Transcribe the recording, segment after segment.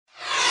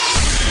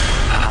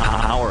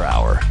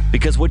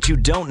Because what you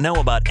don't know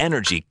about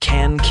energy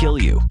can kill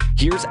you.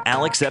 Here's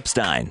Alex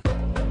Epstein.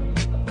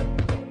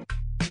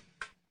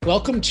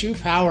 Welcome to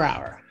Power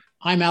Hour.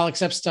 I'm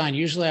Alex Epstein.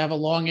 Usually I have a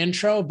long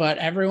intro, but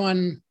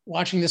everyone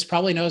watching this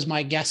probably knows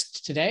my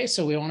guest today,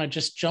 so we want to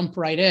just jump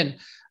right in.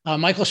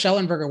 Michael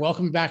Shellenberger,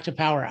 welcome back to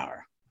Power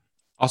Hour.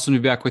 Awesome to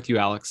be back with you,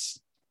 Alex.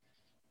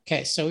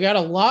 Okay, so we got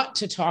a lot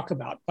to talk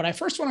about, but I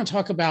first want to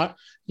talk about,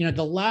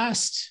 the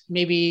last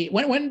maybe,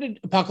 when did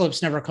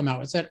Apocalypse Never come out?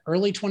 Was that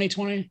early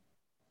 2020?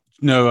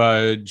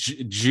 No,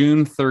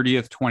 June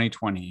 30th,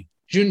 2020.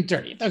 June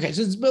 30th. Okay,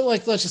 so it's been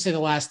like, let's just say the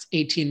last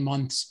 18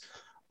 months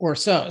or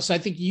so. So I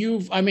think you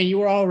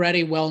were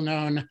already well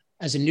known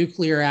as a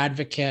nuclear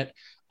advocate,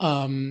 as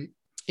a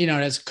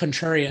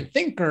contrarian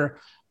thinker,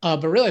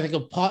 but really I think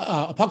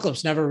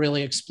Apocalypse Never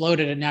really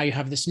exploded. And now you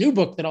have this new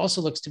book that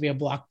also looks to be a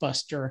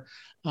blockbuster,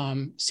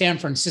 San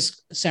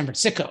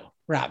Francisco,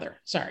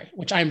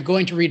 which I'm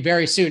going to read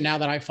very soon now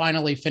that I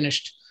finally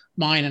finished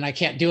mine and I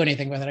can't do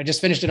anything with it. I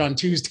just finished it on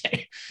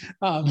Tuesday.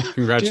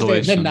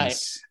 Congratulations. Tuesday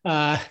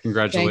midnight.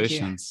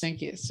 Congratulations.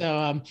 Thank you.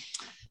 So,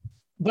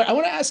 but I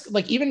want to ask,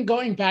 even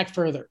going back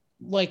further,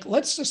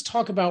 let's just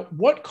talk about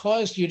what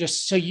caused you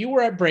so you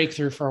were at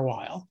Breakthrough for a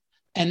while,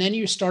 and then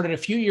you started a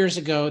few years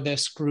ago,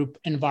 this group,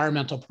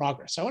 Environmental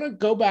Progress. So I want to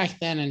go back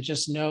then and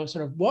just know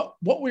sort of what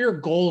were your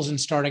goals in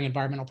starting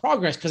Environmental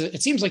Progress? Because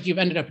it seems like you've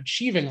ended up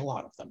achieving a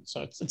lot of them.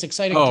 So it's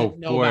exciting to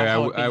know about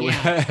how it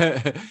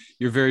began.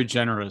 You're very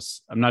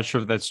generous. I'm not sure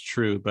if that's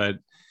true, but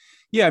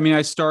yeah,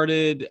 I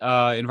started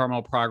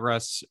Environmental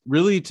Progress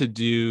really to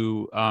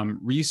do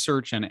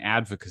research and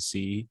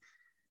advocacy.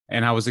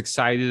 And I was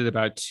excited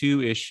about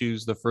two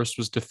issues. The first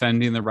was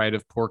defending the right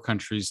of poor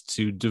countries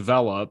to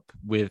develop,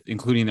 with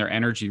including their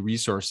energy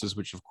resources,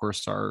 which of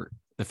course are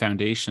the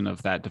foundation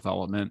of that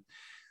development.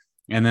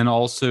 And then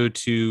also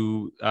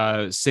to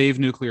save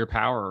nuclear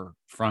power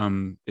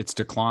from its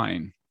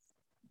decline.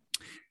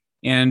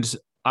 And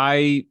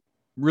I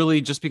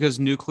really, just because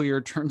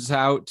nuclear turns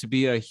out to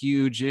be a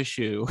huge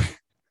issue,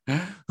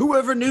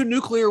 whoever knew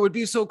nuclear would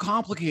be so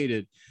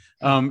complicated,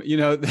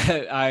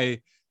 that I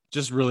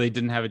just really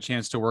didn't have a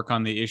chance to work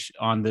on the issue,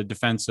 on the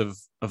defense of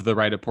the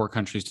right of poor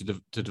countries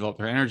to develop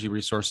their energy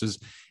resources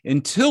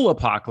until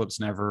Apocalypse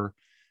Never,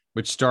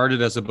 which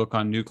started as a book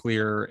on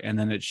nuclear, and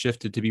then it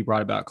shifted to be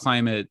brought about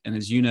climate. And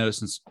as you know,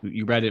 since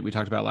you read it, we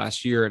talked about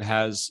last year, it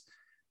has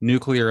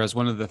nuclear as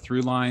one of the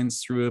through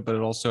lines through it, but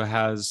it also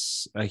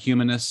has a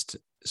humanist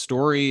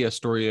story, a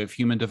story of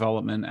human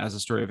development as a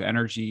story of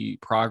energy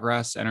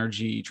progress,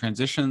 energy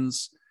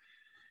transitions,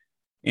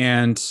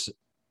 and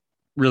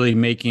really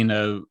making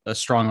a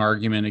strong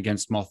argument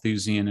against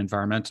Malthusian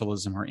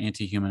environmentalism or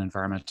anti-human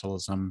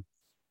environmentalism.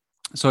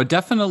 So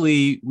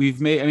definitely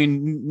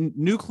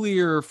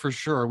nuclear for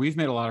sure, we've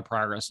made a lot of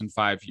progress in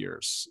 5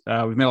 years.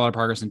 We've made a lot of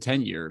progress in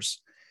 10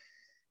 years.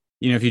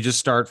 If you just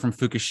start from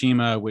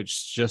Fukushima,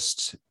 which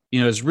just,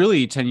 is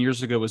really 10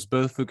 years ago, was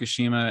both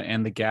Fukushima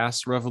and the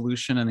gas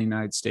revolution in the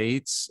United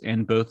States.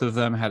 And both of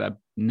them had a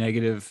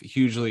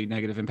hugely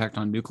negative impact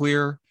on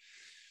nuclear.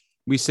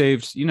 We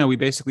saved, we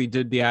basically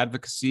did the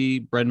advocacy,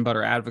 bread and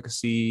butter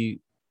advocacy,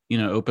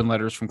 open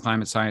letters from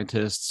climate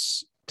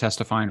scientists,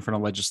 testifying in front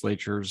of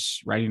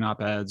legislatures, writing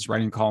op-eds,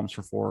 writing columns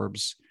for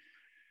Forbes.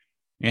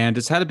 And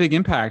it's had a big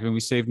impact. We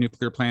saved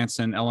nuclear plants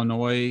in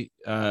Illinois.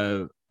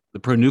 The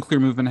pro-nuclear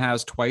movement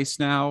has twice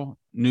now.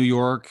 New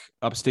York,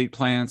 upstate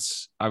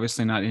plants,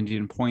 obviously not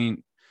Indian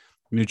Point,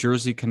 New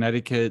Jersey,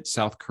 Connecticut,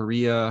 South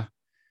Korea.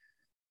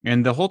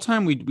 And the whole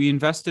time we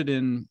invested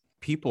in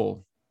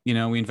people, we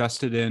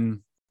invested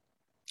in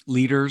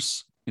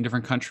leaders in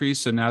different countries.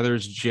 So now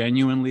there's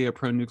genuinely a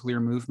pro-nuclear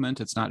movement.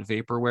 It's not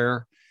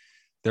vaporware.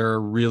 There are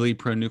really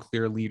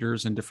pro-nuclear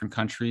leaders in different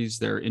countries.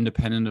 They're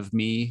independent of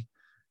me,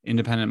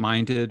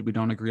 independent-minded. We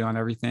don't agree on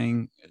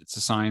everything. It's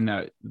a sign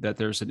that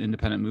there's an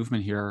independent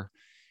movement here.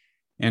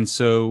 And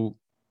so,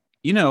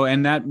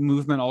 and that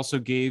movement also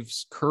gave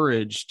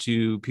courage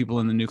to people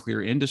in the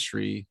nuclear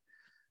industry,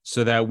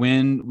 so that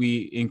when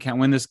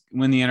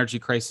the energy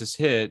crisis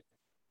hit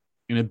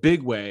in a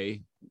big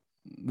way,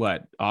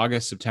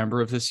 August,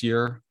 September of this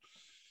year,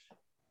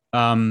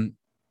 the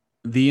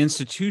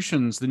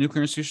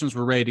nuclear institutions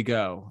were ready to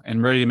go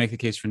and ready to make the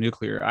case for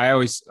nuclear.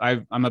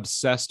 I'm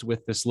obsessed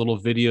with this little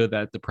video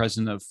that the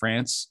president of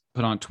France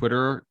put on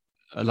Twitter,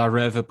 La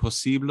Rêve est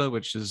possible,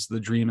 which is the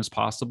dream is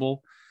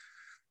possible.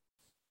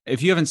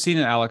 If you haven't seen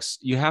it, Alex,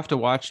 you have to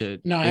watch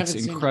it. No, it's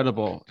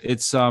incredible.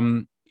 It's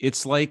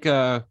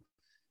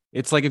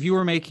like if you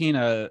were making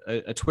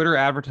a Twitter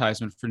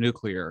advertisement for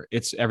nuclear,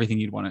 it's everything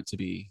you'd want it to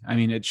be.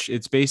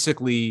 It's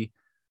basically,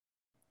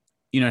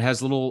 it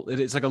has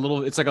it's like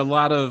a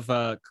lot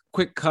of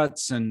quick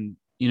cuts and,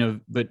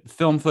 but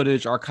film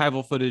footage,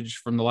 archival footage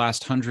from the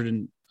last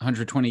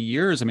 120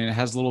 years. It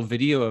has a little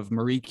video of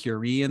Marie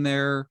Curie in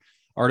there,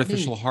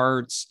 artificial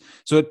hearts.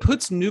 So it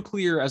puts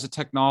nuclear as a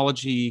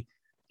technology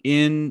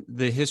in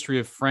the history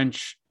of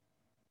French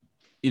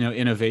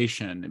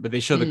innovation. But they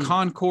show the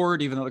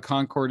Concorde, even though the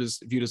Concorde is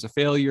viewed as a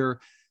failure.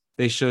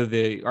 They show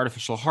the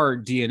artificial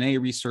heart,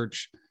 DNA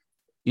research,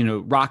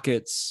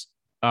 rockets.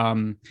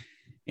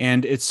 And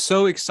And it's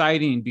so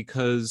exciting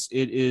because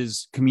it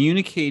is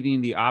communicating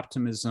the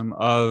optimism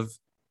of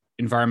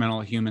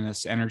environmental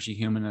humanists, energy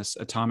humanists,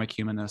 atomic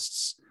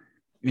humanists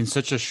in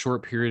such a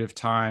short period of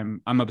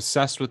time. I'm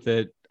obsessed with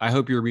it. I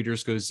hope your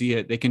readers go see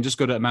it. They can just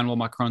go to Emmanuel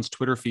Macron's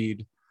Twitter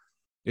feed.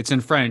 It's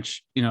in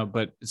French,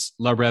 but it's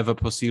La Rêve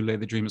Possible,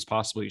 the dream is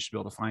possible. You should be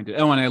able to find it.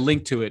 Oh, and I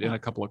linked to it in a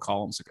couple of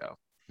columns ago.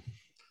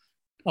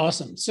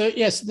 Awesome. So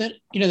yes, the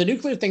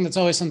nuclear thing, that's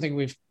always something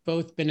we've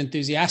both been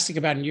enthusiastic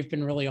about, and you've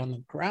been really on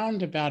the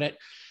ground about it.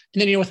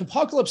 And then, with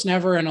Apocalypse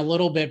Never and a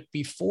little bit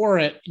before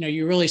it,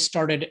 you really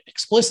started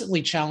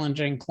explicitly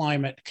challenging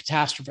climate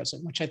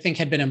catastrophism, which I think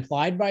had been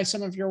implied by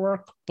some of your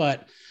work,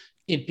 but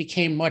it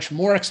became much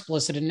more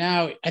explicit. And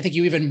now I think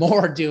you even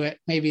more do it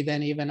maybe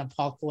than even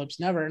Apocalypse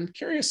Never. I'm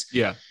curious.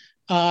 Yeah.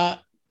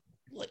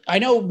 I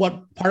know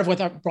what part of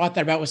what brought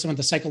that about was some of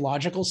the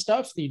psychological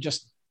stuff that you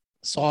just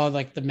saw,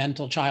 like the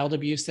mental child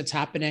abuse that's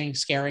happening,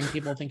 scaring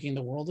people, thinking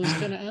the world is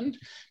going to end.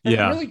 And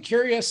I'm really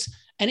curious,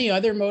 any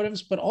other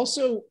motives, but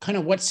also kind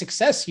of what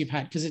success you've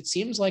had, because it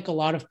seems like a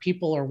lot of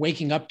people are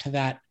waking up to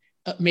that,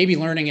 maybe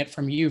learning it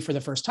from you for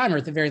the first time, or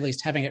at the very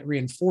least having it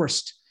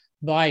reinforced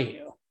by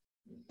you.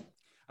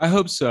 I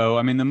hope so.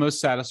 I mean, one of the most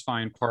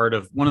satisfying parts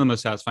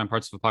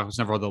of Apocalypse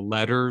Never are the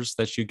letters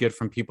that you get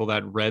from people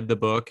that read the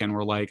book and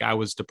were like, I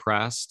was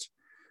depressed.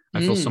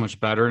 I feel so much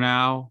better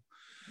now.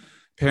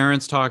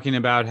 Parents talking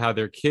about how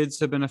their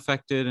kids have been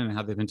affected and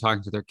how they've been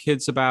talking to their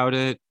kids about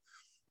it.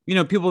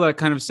 People that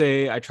kind of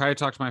say, I try to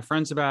talk to my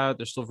friends about it.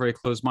 They're still very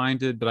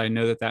closed-minded, but I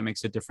know that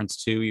makes a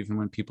difference too. Even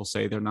when people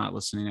say they're not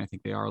listening, I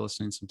think they are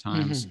listening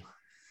sometimes.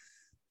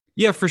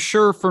 Yeah, for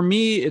sure. For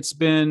me, it's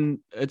been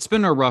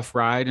a rough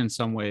ride in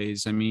some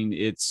ways. I mean,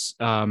 it's,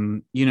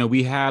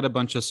 we had a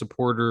bunch of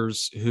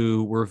supporters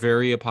who were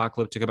very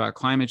apocalyptic about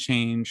climate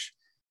change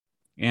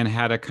and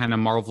had a kind of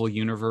Marvel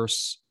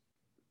Universe,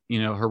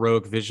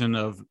 heroic vision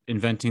of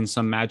inventing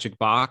some magic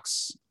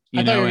box.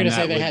 I thought you were going to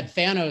say they had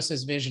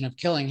Thanos' vision of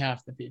killing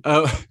half the people.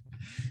 Oh,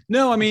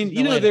 no, I mean,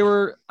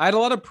 I had a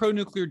lot of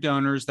pro-nuclear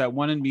donors that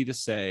wanted me to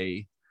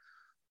say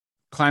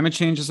climate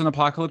change is an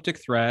apocalyptic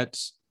threat.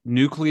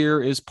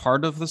 Nuclear is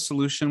part of the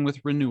solution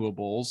with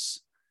renewables.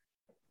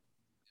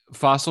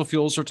 Fossil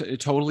fuels are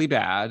totally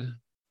bad.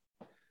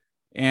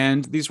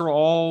 And these were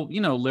all,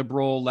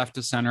 liberal, left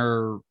to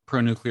center,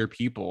 pro-nuclear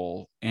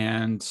people.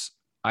 And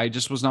I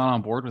just was not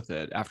on board with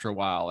it after a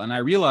while. And I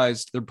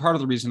realized that part of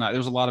the reason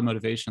there's a lot of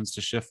motivations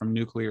to shift from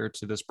nuclear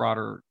to this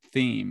broader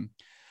theme.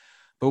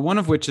 But one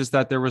of which is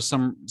that there was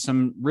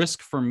some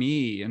risk for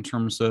me in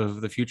terms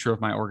of the future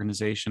of my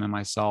organization and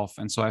myself.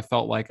 And so I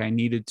felt like I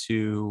needed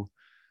to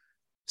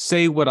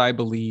say what I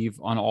believe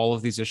on all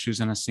of these issues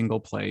in a single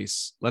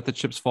place, let the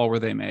chips fall where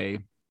they may.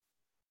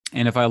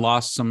 And if I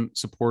lost some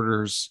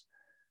supporters,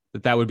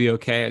 that would be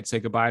okay. I'd say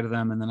goodbye to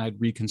them, and then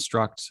I'd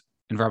reconstruct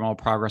Environmental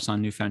Progress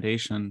on new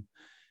foundation.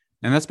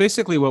 And that's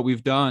basically what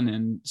we've done.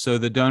 And so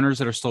the donors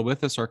that are still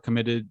with us are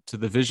committed to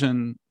the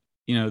vision.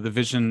 The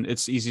vision,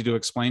 it's easy to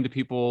explain to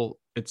people.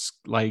 It's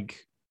like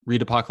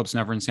read Apocalypse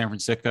Never in San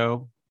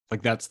Francisco.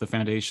 Like that's the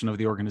foundation of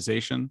the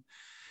organization.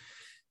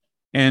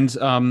 And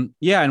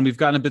and we've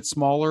gotten a bit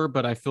smaller,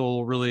 but I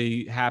feel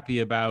really happy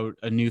about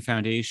a new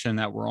foundation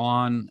that we're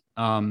on,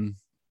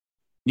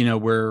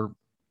 where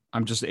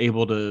I'm just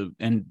able to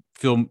and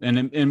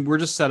we're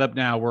just set up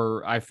now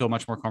where I feel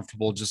much more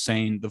comfortable just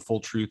saying the full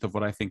truth of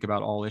what I think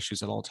about all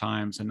issues at all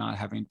times and not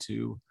having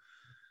to,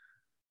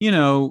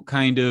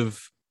 kind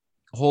of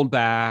hold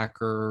back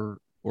or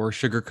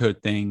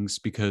sugarcoat things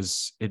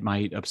because it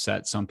might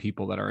upset some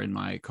people that are in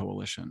my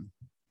coalition.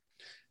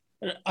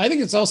 I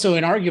think it's also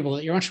inarguable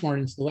that you're much more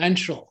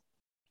influential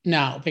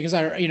now, because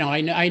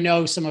I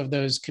know some of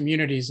those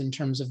communities in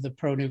terms of the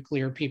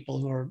pro-nuclear people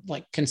who are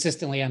like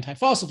consistently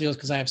anti-fossil fuels,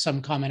 because I have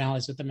some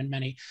commonalities with them and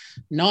many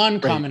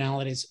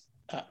non-commonalities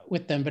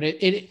with them. But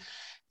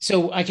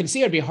so I can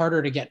see it'd be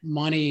harder to get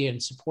money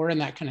and support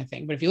and that kind of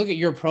thing. But if you look at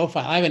your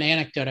profile, I have an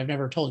anecdote I've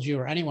never told you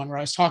or anyone, where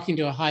I was talking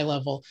to a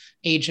high-level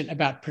agent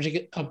about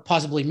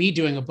possibly me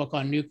doing a book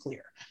on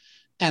nuclear,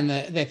 and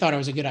they thought it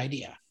was a good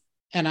idea.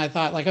 And I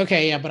thought like,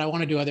 okay, yeah, but I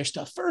want to do other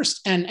stuff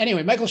first. And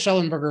anyway, Michael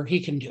Schellenberger,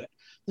 he can do it.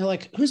 They're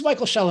like, who's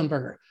Michael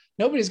Schellenberger?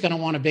 Nobody's going to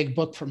want a big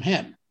book from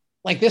him.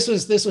 Like this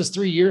was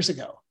 3 years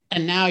ago.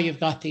 And now you've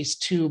got these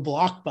two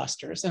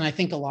blockbusters. And I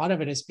think a lot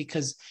of it is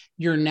because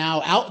you're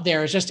now out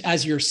there just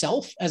as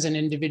yourself, as an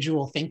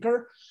individual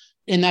thinker.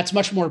 And that's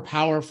much more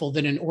powerful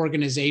than an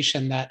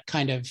organization that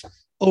kind of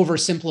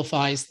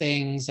oversimplifies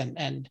things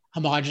and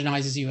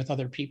homogenizes you with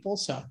other people.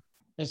 So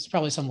there's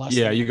probably some lessons.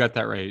 Yeah, you got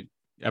that right.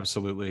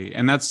 Absolutely.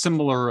 And that's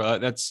similar.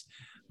 That's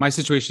my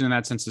situation in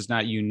that sense is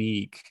not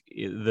unique.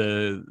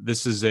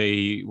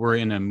 We're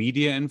in a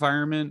media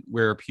environment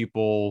where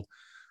people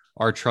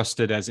are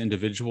trusted as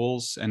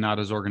individuals and not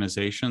as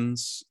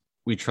organizations.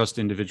 We trust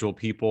individual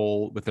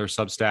people with their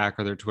Substack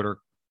or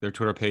their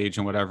Twitter page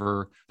and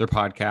whatever, their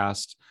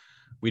podcast.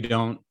 We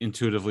don't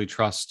intuitively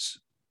trust,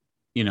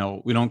 we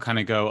don't kind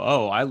of go,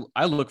 oh,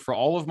 I look for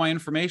all of my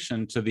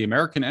information to the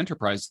American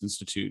Enterprise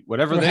Institute,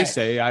 whatever they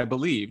say, I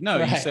believe.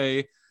 No, you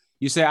say,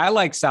 You say, I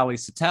like Sally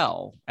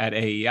Satel at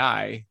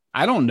AEI.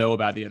 I don't know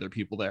about the other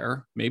people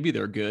there. Maybe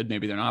they're good,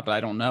 maybe they're not, but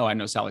I don't know. I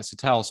know Sally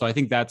Satel. So I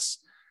think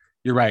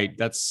you're right.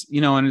 That's,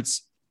 and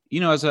it's,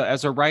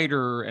 as a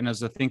writer and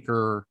as a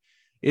thinker,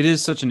 it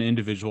is such an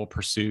individual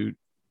pursuit.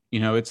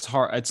 It's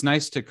hard. It's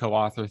nice to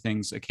co-author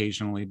things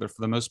occasionally, but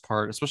for the most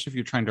part, especially if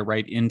you're trying to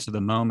write into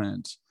the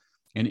moment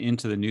and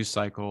into the news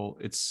cycle,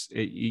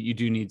 you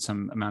do need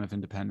some amount of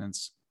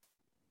independence.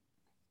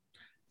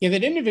 Yeah,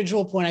 that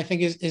individual point, I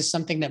think, is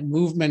something that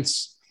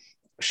movements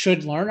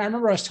should learn. I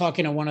remember I was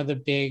talking to one of the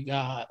big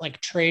like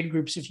trade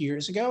groups a few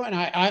years ago,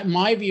 and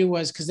my view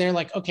was, because they're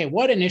like, okay,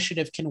 what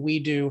initiative can we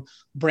do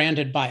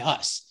branded by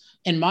us?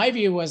 And my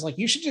view was like,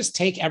 you should just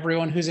take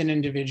everyone who's an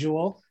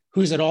individual,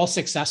 who's at all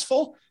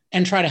successful,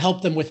 and try to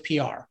help them with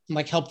PR, and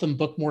like help them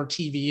book more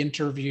TV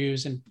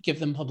interviews and give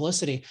them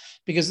publicity,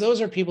 because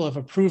those are people who have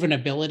a proven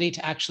ability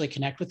to actually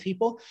connect with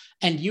people.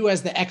 And you,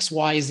 as the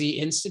XYZ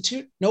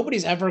Institute,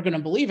 nobody's ever going to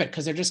believe it,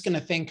 because they're just going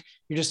to think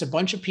you're just a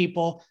bunch of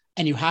people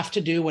and you have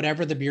to do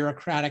whatever the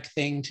bureaucratic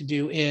thing to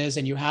do is,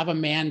 and you have a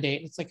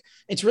mandate. It's like,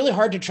 it's really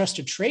hard to trust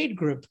a trade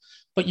group,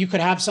 but you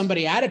could have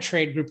somebody at a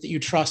trade group that you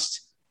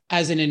trust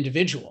as an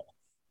individual.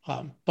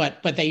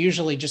 But they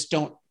usually just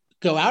don't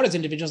go out as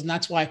individuals. And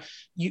that's why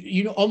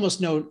you almost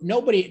know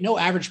no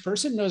average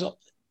person knows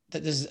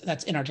that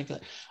that's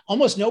inarticulate.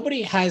 Almost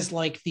nobody has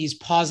like these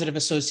positive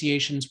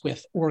associations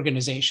with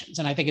organizations.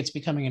 And I think it's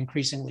becoming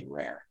increasingly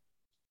rare.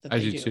 I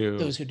do too.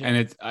 Those who do. And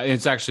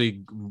it's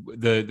actually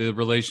the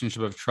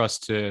relationship of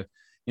trust to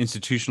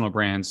institutional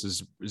brands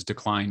is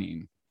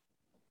declining,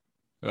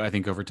 I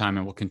think, over time,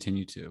 and will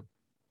continue to.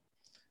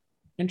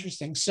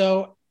 Interesting.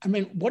 So, I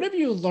mean, what have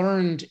you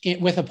learned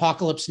with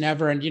Apocalypse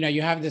Never? And,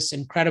 you have this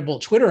incredible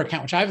Twitter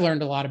account, which I've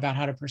learned a lot about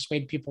how to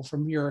persuade people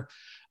from your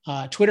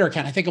Twitter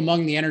account. I think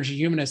among the energy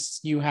humanists,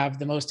 you have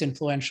the most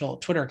influential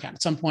Twitter account.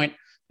 At some point,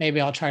 maybe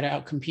I'll try to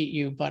outcompete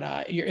you,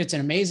 but it's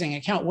an amazing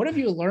account. What have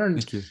you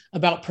learned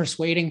about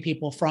persuading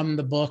people from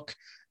the book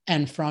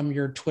and from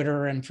your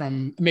Twitter and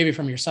from maybe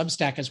from your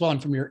Substack as well,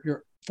 and from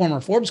your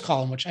former Forbes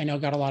column, which I know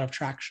got a lot of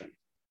traction?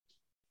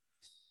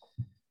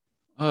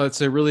 Oh,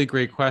 it's a really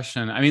great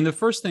question. I mean, the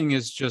first thing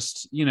is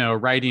just,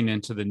 writing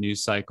into the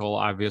news cycle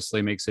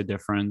obviously makes a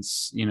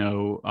difference.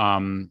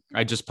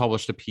 I just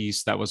published a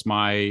piece that was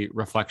my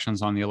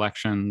reflections on the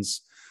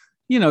elections.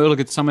 It'll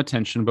get some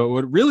attention, but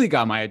what really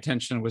got my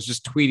attention was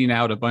just tweeting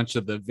out a bunch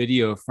of the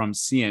video from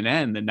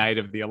CNN the night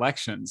of the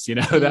elections.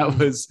 That's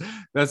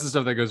the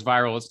stuff that goes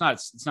viral.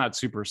 It's not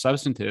super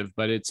substantive,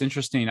 but it's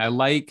interesting. I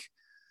like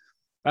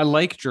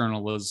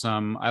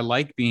journalism. I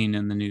like being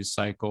in the news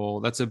cycle.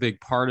 That's a big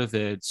part of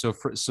it. So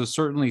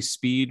certainly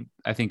speed,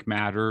 I think,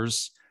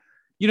 matters.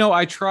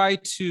 I try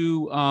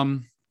to,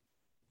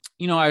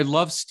 I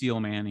love steel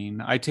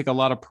manning. I take a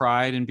lot of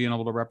pride in being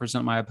able to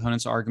represent my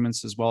opponent's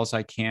arguments as well as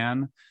I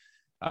can.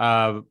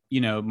 The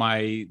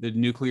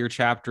nuclear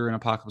chapter in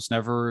Apocalypse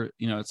Never,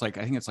 I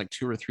think it's like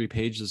 2 or 3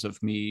 pages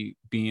of me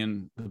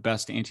being the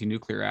best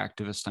anti-nuclear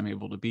activist I'm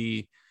able to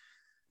be.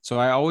 So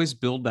I always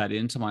build that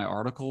into my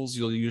articles.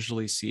 You'll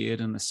usually see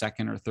it in the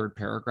second or third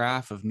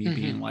paragraph of me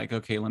being like,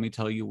 okay, let me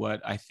tell you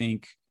what I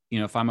think,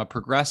 if I'm a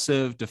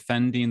progressive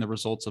defending the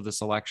results of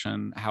this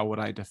election, how would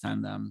I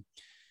defend them?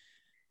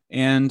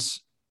 And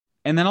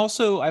then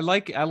also I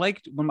like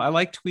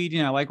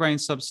tweeting, I like writing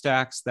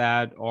Substacks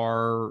that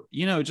are,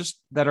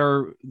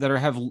 that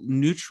have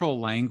neutral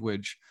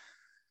language,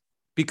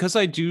 because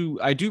I do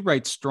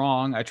write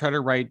strong. I try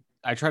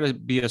to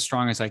be as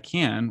strong as I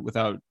can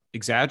without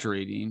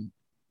exaggerating.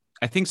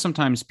 I think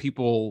sometimes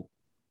people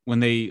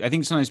perceive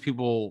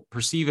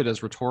it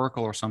as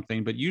rhetorical or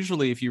something, but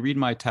usually if you read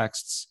my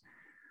texts,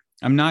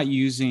 I'm not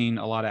using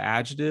a lot of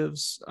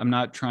adjectives. I'm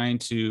not trying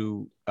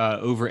to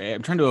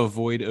I'm trying to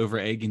avoid over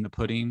egging the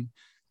pudding.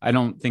 I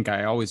don't think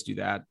I always do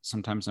that.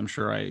 Sometimes I'm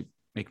sure I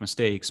make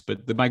mistakes,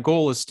 but my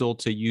goal is still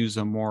to use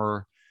a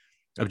more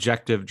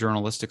objective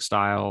journalistic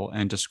style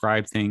and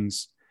describe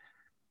things.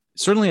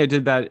 Certainly I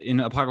did that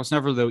in Apocalypse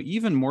Never, though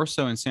even more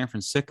so in San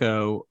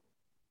Francisco.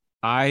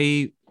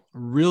 I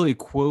really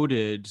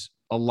quoted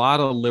a lot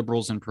of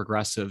liberals and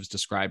progressives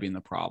describing the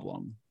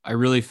problem. I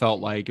really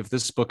felt like if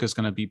this book is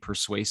going to be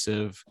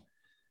persuasive,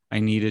 I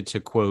needed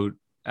to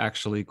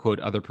actually quote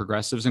other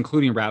progressives,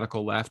 including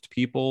radical left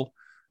people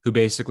who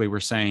basically were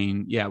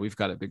saying, yeah, we've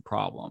got a big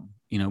problem.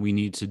 We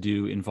need to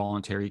do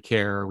involuntary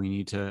care. We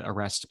need to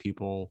arrest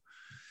people,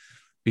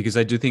 because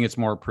I do think it's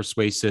more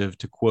persuasive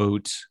to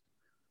quote,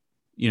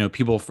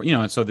 people,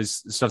 and so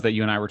this stuff that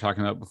you and I were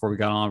talking about before we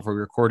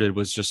recorded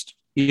was just,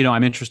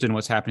 I'm interested in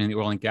what's happening in the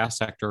oil and gas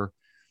sector.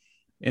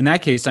 In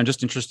that case, I'm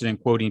just interested in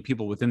quoting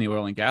people within the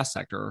oil and gas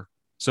sector.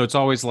 So it's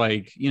always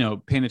like,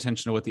 paying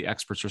attention to what the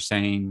experts are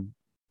saying,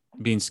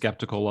 being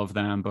skeptical of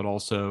them, but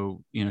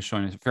also,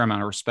 showing a fair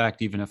amount of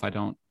respect, even if I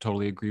don't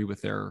totally agree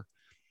with the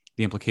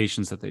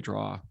implications that they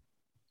draw.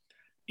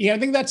 Yeah, I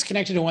think that's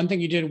connected to one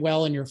thing you did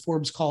well in your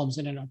Forbes columns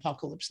and in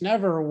Apocalypse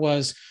Never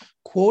was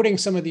quoting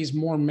some of these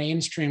more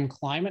mainstream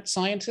climate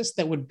scientists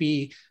that would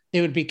be they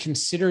would be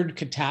considered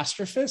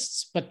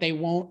catastrophists, but they're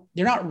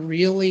not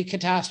really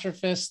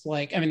catastrophists.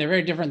 Like, I mean, they're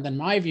very different than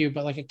my view,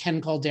 but like a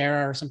Ken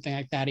Caldera or something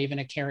like that, even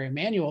a Kerry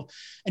Emanuel.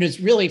 And it's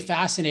really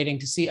fascinating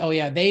to see, oh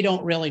yeah, they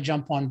don't really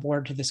jump on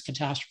board to this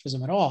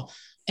catastrophism at all.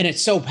 And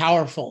it's so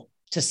powerful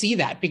to see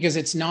that, because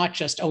it's not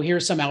just, oh,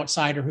 here's some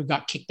outsider who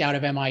got kicked out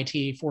of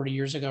MIT 40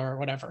 years ago or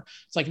whatever.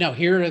 It's like, no,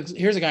 here's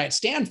a guy at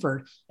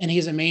Stanford and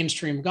he's a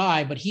mainstream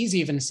guy, but he's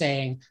even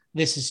saying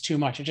this is too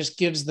much. It just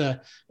gives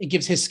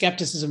his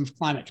skepticism of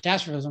climate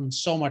catastrophism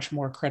so much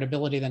more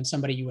credibility than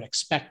somebody you would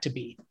expect to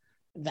be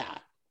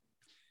that.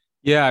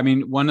 Yeah, I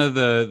mean, one of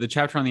the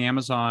chapter on the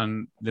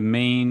Amazon, the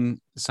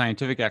main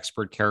scientific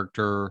expert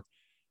character,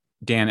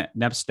 Dan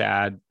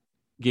Nepstad,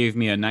 gave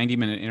me a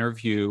 90-minute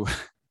interview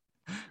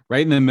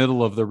right in the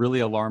middle of the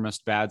really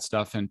alarmist bad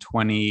stuff in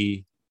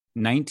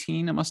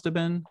 2019, it must have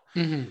been.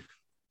 Mm-hmm.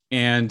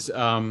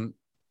 And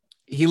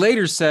he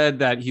later said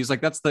that he's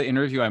like, that's the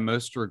interview I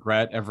most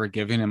regret ever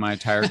giving in my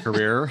entire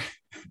career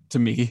to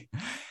me.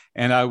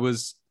 And I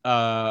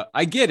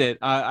get it.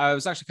 I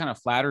was actually kind of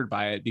flattered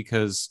by it,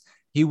 because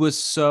he was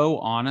so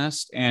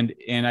honest. And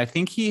I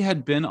think he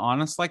had been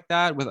honest like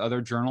that with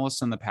other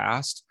journalists in the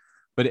past.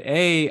 But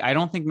I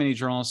don't think many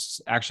journalists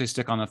actually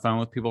stick on the phone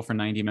with people for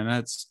 90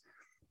 minutes.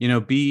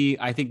 B,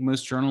 I think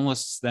most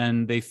journalists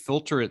then they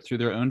filter it through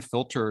their own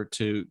filter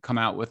to come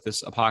out with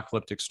this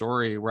apocalyptic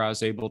story, where I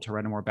was able to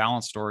write a more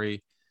balanced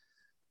story.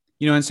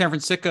 In San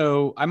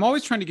Francisco, I'm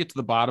always trying to get to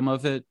the bottom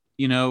of it,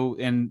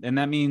 and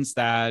that means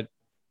that,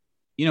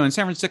 in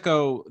San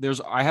Francisco,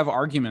 I have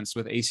arguments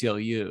with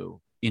ACLU,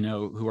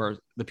 who are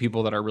the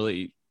people that are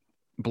really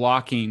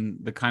blocking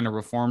the kind of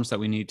reforms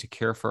that we need to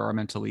care for our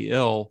mentally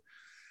ill.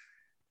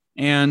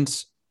 And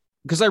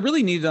because I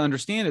really need to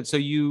understand it.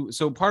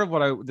 So part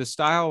of the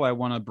style I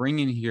want to bring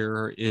in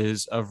here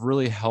is of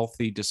really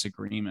healthy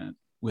disagreement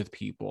with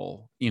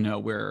people,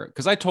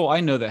 because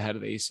I know the head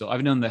of the ACLU.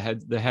 I've known the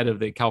head of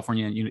the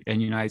California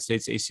and United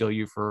States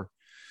ACLU for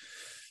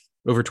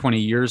over 20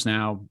 years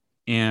now.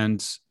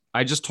 And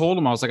I just told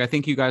him, I was like, I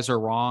think you guys are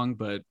wrong,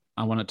 but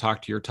I want to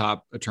talk to your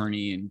top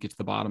attorney and get to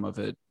the bottom of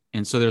it.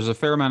 And so there's a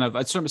fair amount of,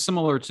 it's sort of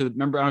similar to, I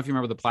don't know if you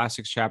remember the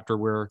plastics chapter,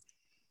 where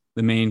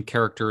the main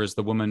character is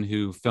the woman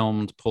who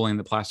filmed pulling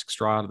the plastic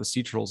straw out of the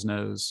sea turtle's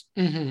nose.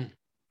 Mm-hmm.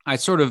 I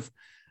sort of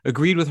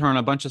agreed with her on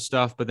a bunch of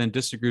stuff, but then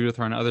disagreed with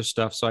her on other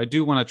stuff. So I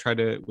do want to try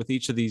to, with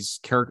each of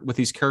these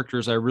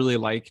characters, I really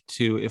like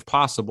to, if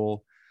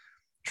possible,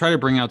 try to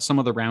bring out some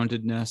of the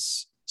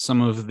roundedness,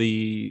 some of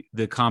the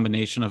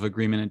combination of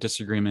agreement and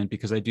disagreement,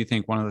 because I do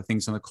think one of the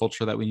things in the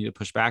culture that we need to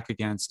push back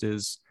against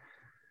is,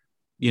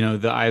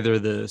 either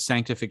the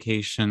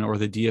sanctification or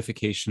the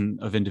deification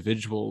of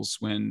individuals,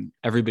 when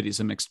everybody's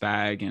a mixed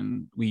bag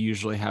and we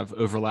usually have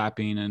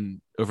overlapping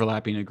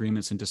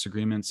agreements and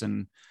disagreements.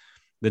 And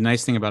the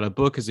nice thing about a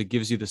book is it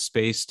gives you the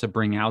space to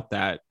bring out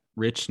that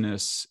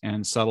richness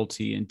and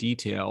subtlety and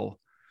detail.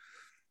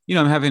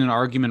 I'm having an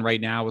argument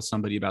right now with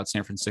somebody about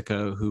San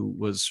Francisco who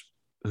was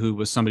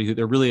somebody who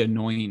they're really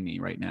annoying me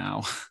right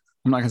now.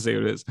 I'm not going to say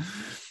who it is.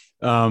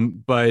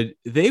 But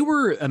they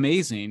were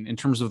amazing in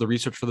terms of the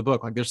research for the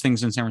book. Like, there's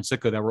things in San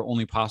Francisco that were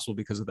only possible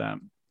because of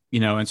them,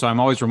 and so I'm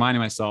always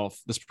reminding myself,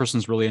 this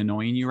person's really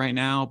annoying you right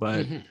now,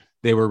 but mm-hmm.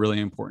 they were really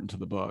important to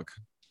the book.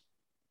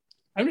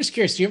 I'm just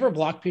curious, do you ever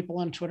block people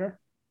on Twitter?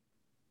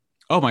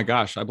 Oh my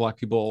gosh, I block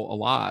people a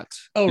lot.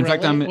 Oh, in really?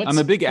 fact, I'm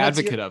a big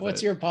advocate of it.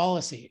 What's your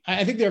policy?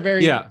 I think they're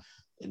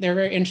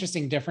very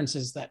interesting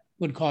differences that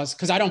would cause,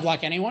 because I don't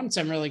block anyone.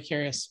 So I'm really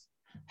curious,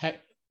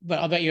 but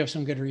I'll bet you have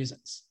some good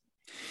reasons.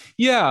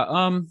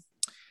 Yeah.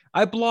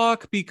 I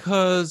block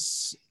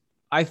because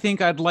I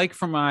think I'd like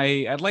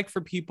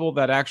for people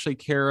that actually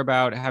care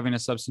about having a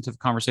substantive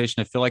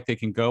conversation to feel like they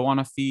can go on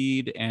a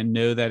feed and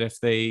know that if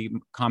they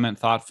comment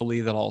thoughtfully,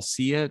 that I'll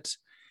see it.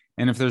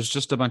 And if there's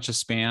just a bunch of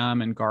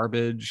spam and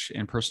garbage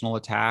and personal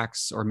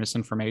attacks or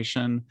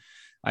misinformation,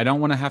 I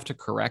don't want to have to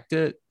correct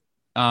it.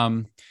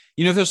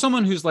 If there's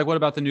someone who's like, what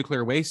about the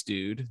nuclear waste,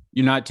 dude?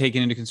 You're not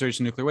taking into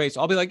consideration nuclear waste.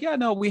 I'll be like, yeah,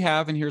 no, we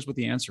have. And here's what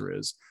the answer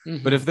is.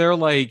 Mm-hmm. But if they're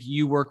like,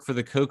 you work for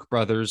the Koch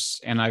brothers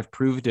and I've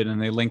proved it,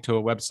 and they link to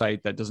a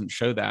website that doesn't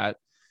show that,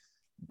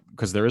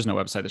 because there is no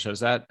website that shows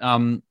that,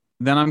 then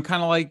I'm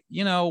kind of like,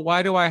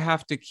 why do I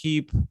have to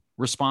keep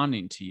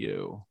responding to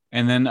you?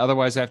 And then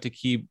otherwise I have to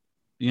keep,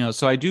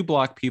 so I do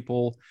block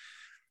people.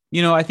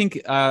 I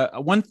think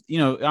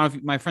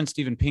my friend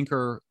Steven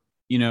Pinker,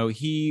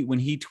 when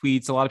he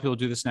tweets, a lot of people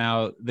do this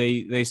now.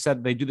 They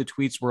said they do the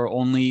tweets where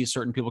only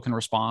certain people can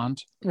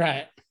respond.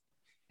 Right.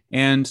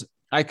 And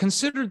I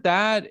considered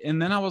that. And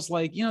then I was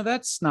like,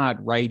 that's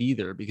not right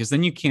either, because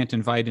then you can't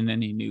invite in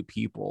any new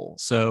people.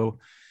 So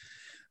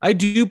I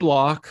do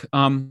block.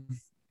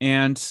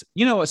 And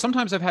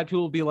sometimes I've had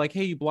people be like,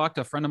 hey, you blocked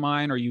a friend of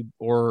mine,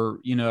 or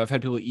I've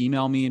had people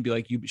email me and be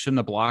like, you shouldn't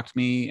have blocked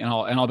me. And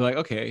I'll be like,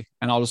 okay.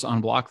 And I'll just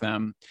unblock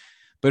them.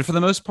 But for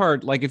the most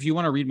part, like, if you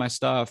want to read my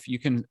stuff, you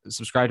can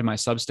subscribe to my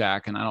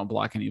Substack, and I don't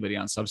block anybody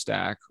on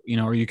Substack,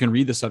 or you can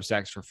read the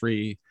Substacks for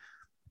free.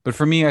 But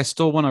for me, I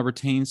still want to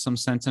retain some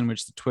sense in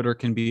which the Twitter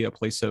can be a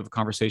place of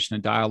conversation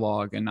and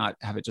dialogue, and not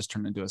have it just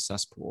turn into a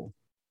cesspool.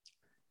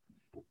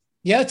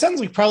 Yeah, it sounds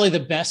like probably the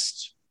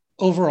best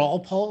overall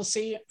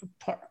policy,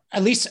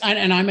 at least,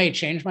 and I may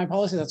change my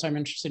policy. That's why I'm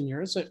interested in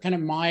yours. So kind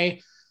of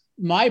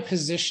my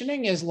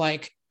positioning is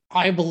like,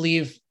 I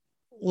believe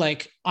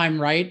like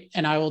I'm right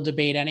and I will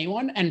debate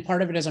anyone. And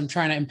part of it is I'm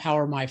trying to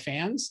empower my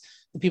fans,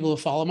 the people who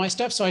follow my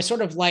stuff. So I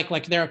sort of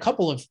like there are a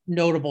couple of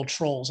notable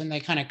trolls and they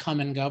kind of come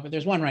and go, but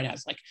there's one right now.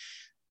 It's like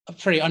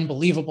pretty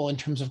unbelievable in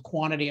terms of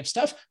quantity of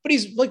stuff, but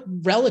he's like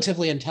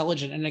relatively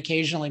intelligent and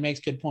occasionally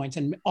makes good points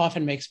and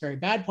often makes very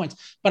bad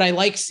points. But I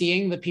like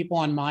seeing the people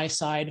on my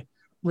side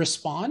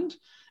respond.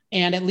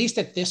 And at least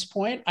at this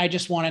point, I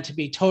just want it to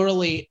be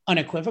totally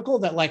unequivocal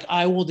that like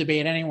I will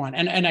debate anyone.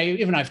 And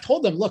I've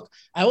told them, look,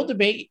 I will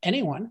debate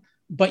anyone,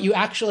 but you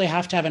actually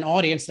have to have an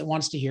audience that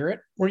wants to hear it,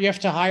 or you have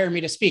to hire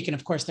me to speak. And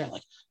of course, they're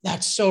like,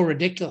 that's so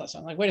ridiculous.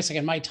 I'm like, wait a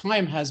second, my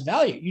time has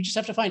value. You just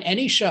have to find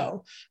any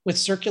show with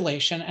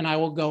circulation, and I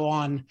will go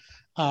on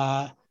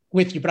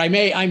with you. But I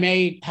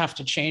may have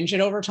to change it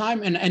over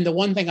time. And the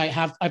one thing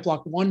I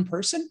blocked one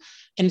person,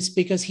 and it's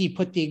because he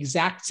put the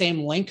exact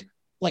same link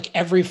like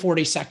every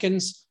 40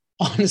 seconds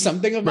on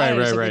something of mine.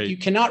 Right. Like, you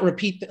cannot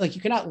repeat, like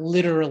you cannot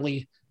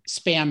literally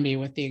spam me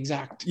with the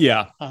exact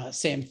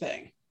same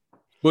thing.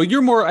 Well,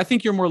 I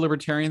think you're more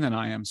libertarian than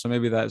I am. So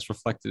maybe that is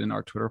reflected in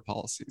our Twitter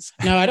policies.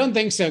 No, I don't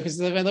think so. Because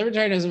the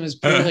libertarianism is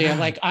purely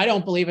like, I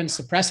don't believe in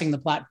suppressing the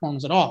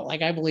platforms at all.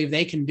 Like I believe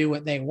they can do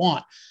what they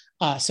want.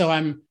 So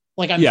I'm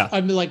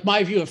like,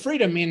 my view of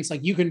freedom means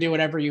like, you can do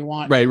whatever you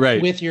want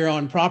with your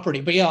own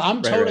property. But yeah,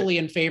 I'm totally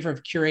in favor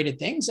of curated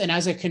things. And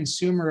as a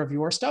consumer of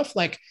your stuff,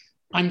 like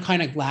I'm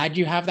kind of glad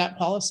you have that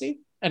policy.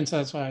 And so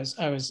that's why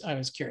I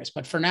was curious,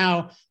 but for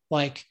now,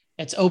 like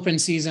it's open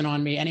season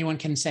on me. Anyone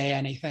can say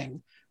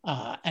anything.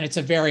 And it's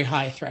a very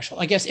high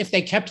threshold. I guess if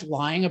they kept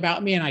lying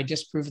about me and I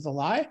disproved the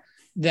lie,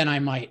 then I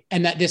might.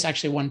 And that this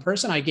actually one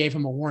person, I gave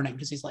him a warning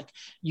because he's like,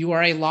 you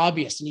are a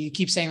lobbyist and you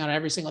keep saying that on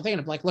every single thing.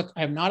 And I'm like, look,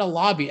 I'm not a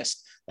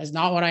lobbyist. That's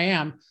not what I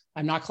am.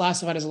 I'm not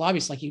classified as a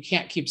lobbyist. Like you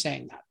can't keep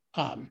saying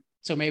that.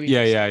 So maybe.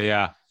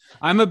 Yeah.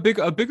 I'm a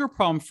bigger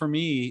problem for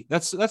me.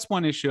 That's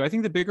one issue. I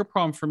think the bigger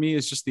problem for me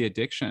is just the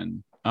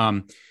addiction.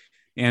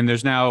 And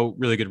there's now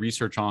really good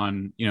research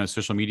on,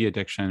 social media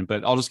addiction,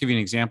 but I'll just give you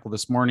an example.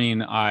 This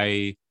morning,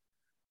 I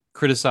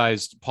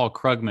criticized Paul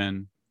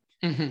Krugman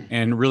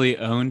and really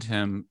owned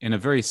him in a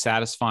very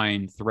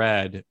satisfying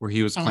thread where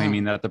he was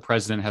claiming that the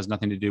president has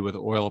nothing to do with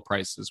oil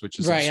prices, which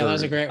is right. absurd. Yeah, that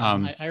was a great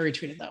one. I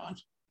retweeted that one.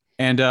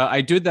 And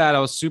I did that. I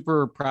was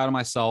super proud of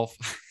myself.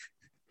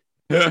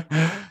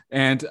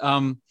 And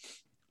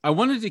I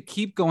wanted to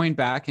keep going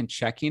back and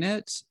checking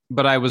it,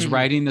 but I was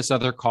writing this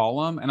other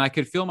column and I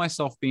could feel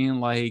myself being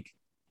like,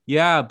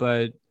 yeah,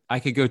 but I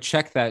could go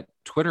check that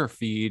Twitter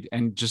feed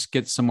and just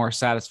get some more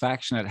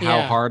satisfaction at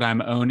how hard I'm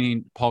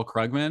owning Paul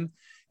Krugman.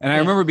 And I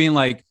remember being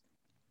like,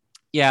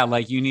 yeah,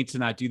 like you need to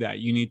not do that.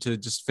 You need to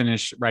just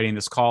finish writing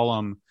this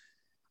column.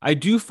 I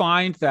do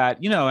find that,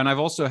 and I've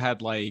also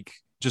had like,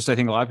 just, I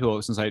think a lot of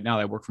people, since now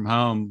that I work from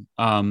home,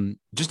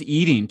 just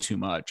eating too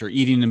much or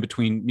eating in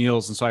between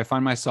meals. And so I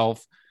find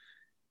myself,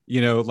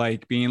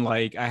 like being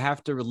like, I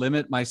have to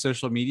limit my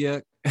social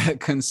media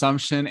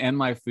consumption and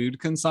my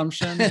food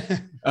consumption.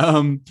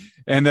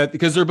 And that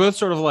because they're both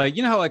sort of like,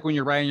 how like when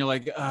you're writing, you're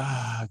like,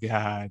 oh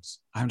God,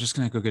 I'm just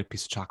going to go get a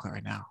piece of chocolate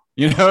right now,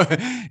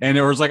 and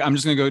it was like, I'm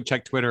just going to go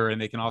check Twitter,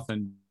 and they can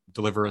often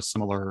deliver a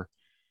similar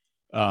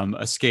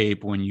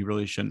escape when you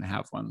really shouldn't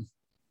have one.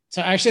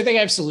 So I actually think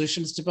I have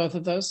solutions to both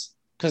of those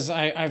because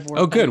I've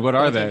worked. Oh, good. What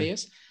are they?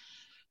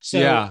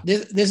 So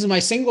this is my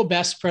single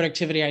best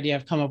productivity idea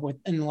I've come up with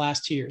in the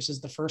last 2 years is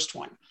the first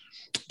one.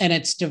 And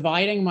it's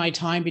dividing my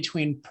time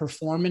between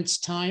performance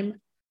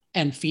time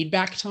and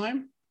feedback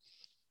time.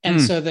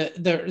 And so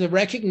the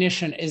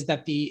recognition is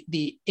that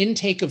the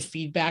intake of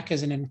feedback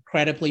is an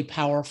incredibly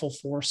powerful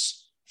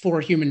force for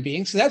human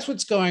beings. So that's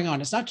what's going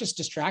on. It's not just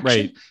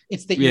distraction.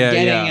 It's that you're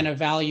getting an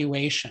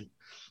evaluation.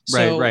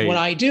 So what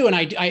I do, and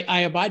I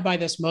abide by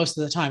this most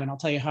of the time, and I'll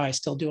tell you how I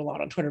still do a lot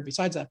on Twitter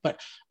besides that,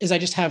 but is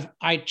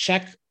I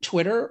check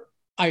Twitter.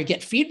 I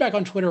get feedback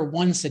on Twitter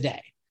once a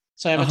day.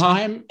 So I have a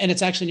time, and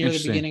it's actually near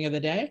the beginning of the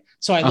day.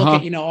 So I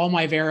look at, all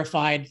my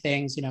verified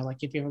things,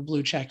 like if you have a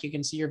blue check, you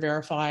can see your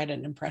verified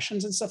and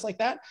impressions and stuff like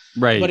that.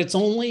 Right. But it's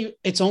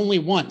only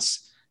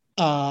once.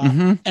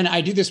 And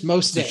I do this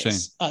most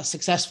days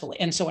successfully.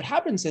 And so what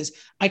happens is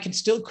I can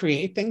still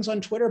create things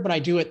on Twitter, but I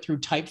do it through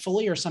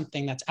Typefully or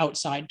something that's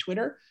outside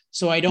Twitter.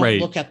 So I don't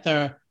look at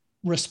the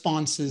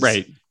responses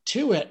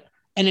to it.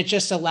 And it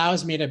just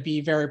allows me to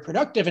be very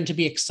productive and to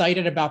be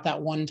excited about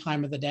that one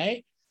time of the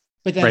day.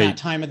 But then that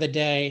time of the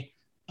day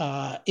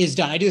is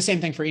done. I do the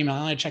same thing for email. I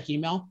only check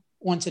email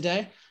once a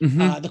day.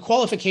 The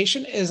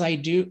qualification is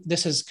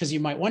this is because you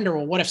might wonder,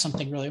 well, what if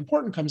something really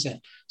important comes in?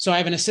 So I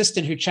have an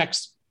assistant who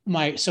checks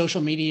my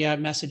social media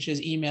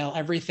messages, email,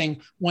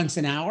 everything once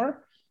an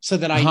hour so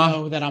that I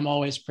know that I'm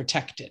always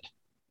protected.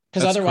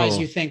 Because otherwise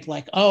you think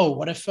like, oh,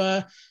 what if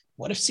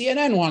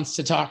CNN wants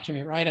to talk to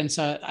me, right? And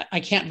so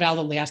I can't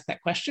validly ask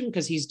that question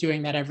because he's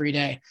doing that every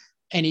day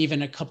and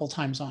even a couple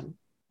times on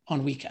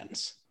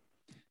weekends.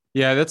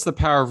 Yeah, that's the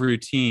power of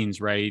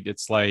routines, right?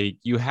 It's like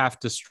you have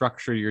to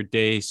structure your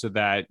day so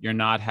that you're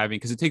not having,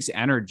 because it takes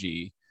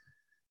energy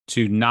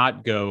to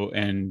not go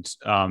and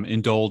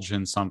indulge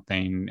in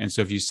something. And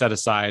so if you set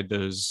aside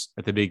those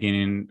at the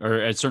beginning or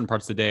at certain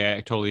parts of the day,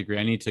 I totally agree.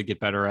 I need to get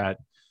better at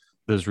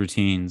those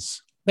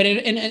routines. But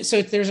and so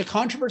if there's a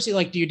controversy,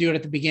 like, do you do it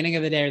at the beginning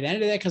of the day or the end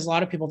of the day? Because a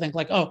lot of people think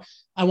like, oh,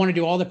 I want to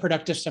do all the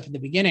productive stuff at the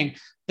beginning.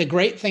 The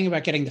great thing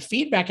about getting the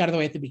feedback out of the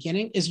way at the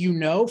beginning is,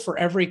 for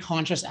every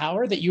conscious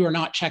hour that you are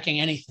not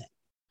checking anything.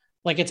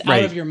 Like, it's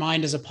out of your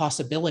mind as a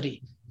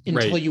possibility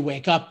until you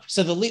wake up.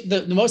 So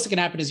the most that can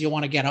happen is you'll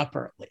want to get up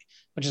early,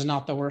 which is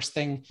not the worst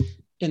thing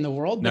in the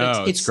world.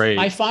 But it's great.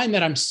 I find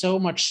that I'm so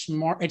much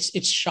smart.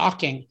 It's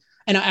shocking.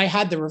 And I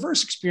had the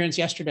reverse experience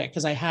yesterday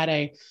because I had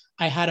a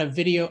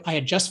video. I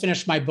had just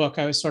finished my book.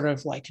 I was sort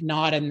of like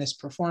not in this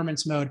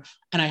performance mode.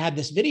 And I had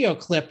this video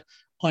clip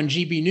on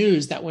GB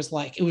News that was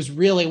like, it was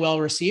really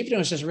well received. And it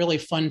was just really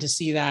fun to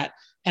see that.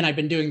 And I've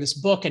been doing this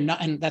book and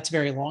that's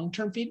very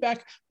long-term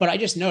feedback, but I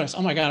just noticed,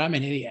 oh my God, I'm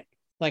an idiot.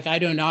 Like, I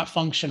do not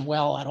function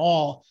well at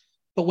all.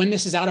 But when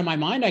this is out of my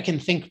mind, I can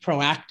think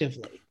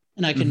proactively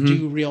and I can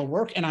do real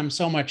work, and I'm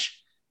so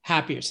much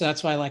happier. So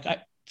that's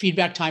why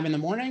feedback time in the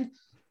morning,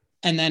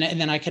 and then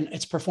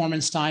it's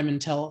performance time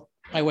until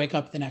I wake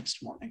up the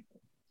next morning.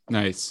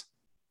 Nice.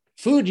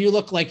 Food, you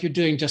look like you're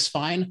doing just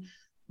fine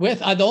with.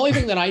 The only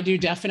thing that I do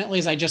definitely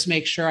is I just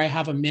make sure I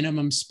have a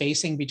minimum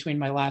spacing between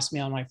my last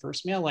meal and my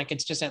first meal. Like,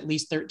 it's just at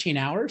least 13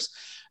 hours.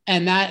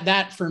 And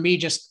that for me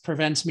just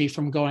prevents me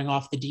from going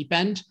off the deep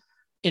end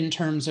in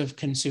terms of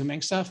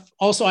consuming stuff.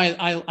 Also,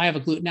 I have a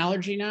gluten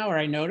allergy now, or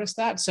I noticed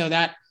that. So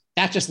that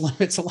just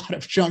limits a lot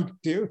of junk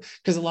too,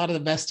 because a lot of the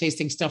best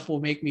tasting stuff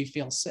will make me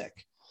feel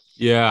sick.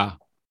 Yeah.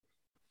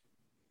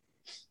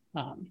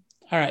 All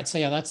right. So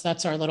yeah,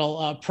 that's our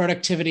little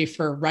productivity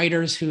for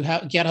writers who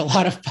get a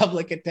lot of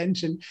public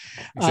attention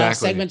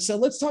segment. So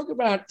let's talk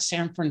about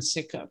San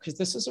Francisco, because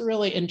this is a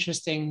really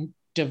interesting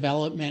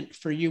development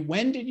for you.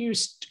 When did you,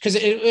 because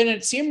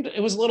it seemed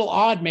it was a little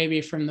odd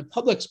maybe from the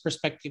public's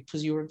perspective,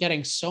 because you were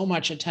getting so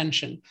much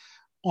attention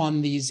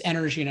on these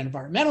energy and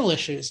environmental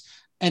issues.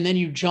 And then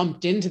you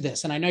jumped into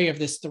this. And I know you have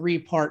this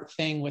 3-part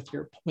thing with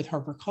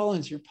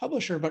HarperCollins, your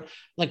publisher, but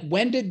like,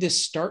 when did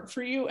this start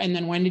for you? And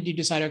then when did you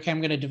decide, okay,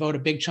 I'm going to devote a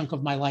big chunk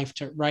of my life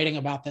to writing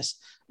about this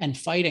and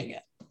fighting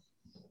it?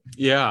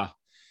 Yeah.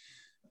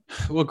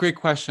 Well, great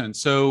question.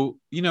 So,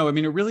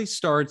 it really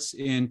starts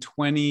in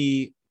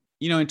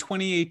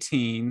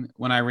 2018,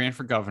 when I ran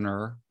for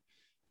governor,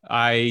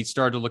 I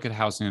started to look at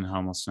housing and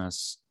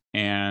homelessness.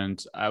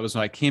 And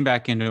I came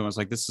back into it, I was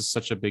like, this is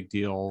such a big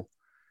deal.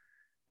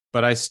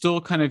 But I still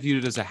kind of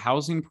viewed it as a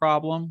housing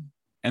problem.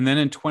 And then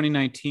in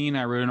 2019,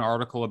 I wrote an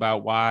article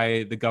about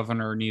why the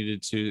governor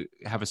needed to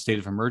have a state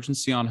of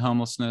emergency on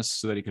homelessness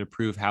so that he could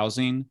approve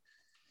housing.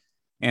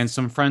 And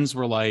some friends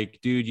were like,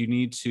 dude, you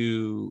need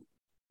to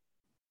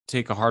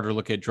take a harder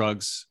look at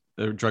drug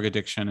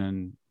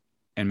addiction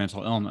and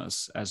mental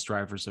illness as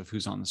drivers of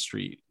who's on the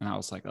street. And I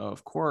was like, oh,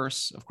 of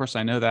course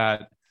I know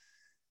that.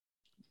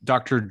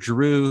 Dr.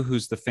 Drew,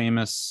 who's the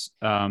famous,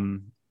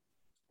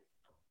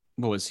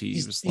 what was he?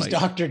 He's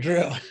Dr.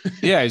 Drew.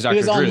 Yeah, he's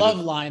Dr. Drew. He was on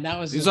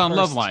Loveline. He's on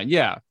Loveline.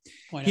 Yeah.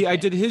 I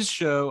did his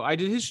show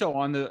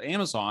on the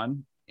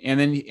Amazon. And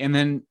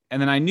then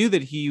I knew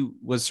that he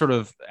was sort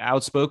of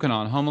outspoken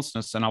on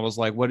homelessness. And I was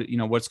like,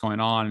 what's going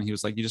on? And he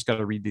was like, you just got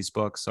to read these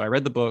books. So I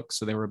read the books.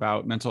 So they were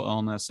about mental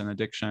illness and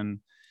addiction.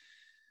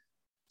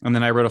 And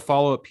then I wrote a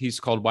follow-up piece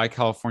called Why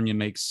California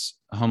Makes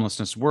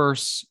Homelessness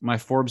Worse. My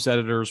Forbes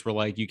editors were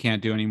like, you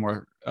can't do any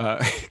more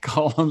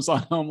columns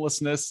on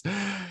homelessness.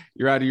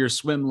 You're out of your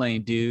swim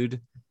lane,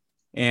 dude.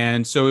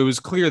 And so it was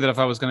clear that if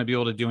I was going to be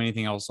able to do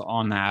anything else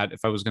on that,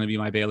 if I was going to be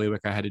my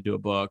bailiwick, I had to do a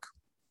book.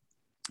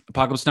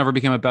 Apocalypse Never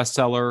became a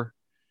bestseller.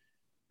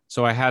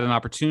 So I had an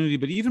opportunity,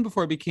 but even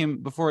before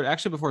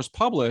it was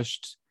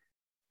published,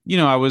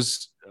 I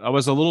was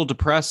a little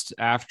depressed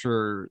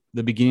after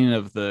the beginning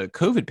of the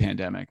COVID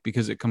pandemic,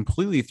 because it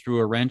completely threw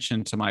a wrench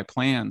into my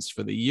plans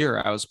for the year.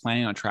 I was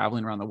planning on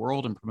traveling around the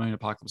world and promoting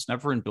Apocalypse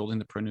Never and building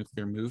the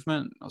pro-nuclear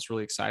movement. I was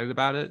really excited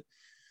about it.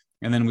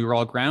 And then we were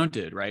all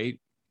grounded, right?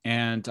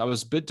 And I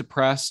was a bit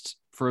depressed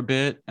for a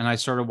bit. And I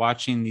started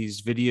watching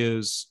these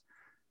videos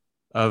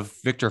of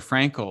Viktor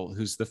Frankl,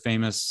 who's the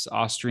famous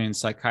Austrian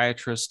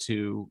psychiatrist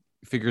who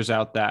figures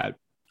out that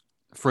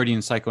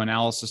Freudian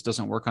psychoanalysis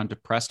doesn't work on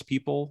depressed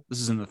people. This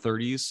is in the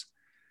 30s.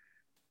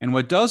 And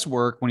what does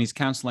work when he's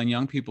counseling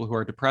young people who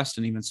are depressed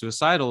and even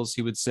suicidal is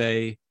he would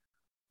say,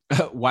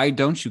 why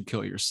don't you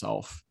kill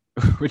yourself?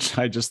 Which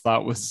I just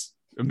thought was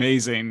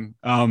amazing,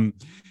 and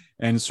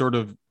sort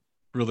of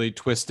really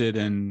twisted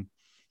and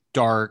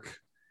dark.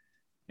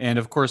 And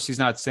of course, he's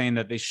not saying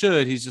that they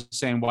should. He's just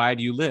saying, why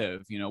do you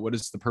live? What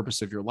is the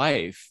purpose of your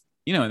life?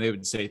 And they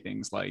would say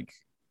things like,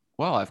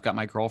 well, I've got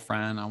my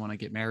girlfriend. I want to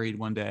get married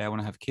one day. I want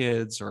to have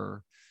kids.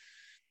 Or,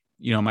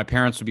 my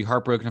parents would be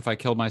heartbroken if I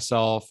killed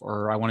myself.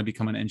 Or I want to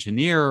become an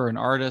engineer or an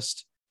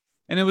artist.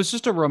 And it was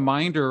just a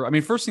reminder. I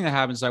mean, first thing that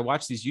happens is I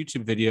watched these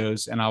YouTube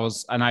videos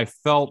and I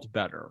felt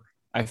better.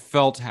 I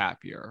felt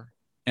happier.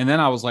 And then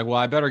I was like, well,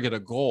 I better get a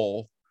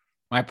goal.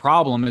 My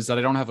problem is that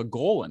I don't have a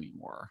goal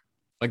anymore.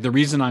 Like the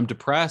reason I'm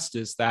depressed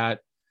is that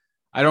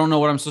I don't know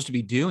what I'm supposed to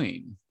be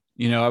doing.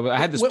 I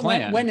had this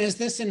plan. When is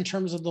this in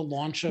terms of the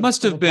launch of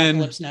must have been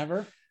Apocalypse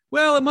Never?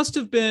 Well, it must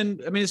have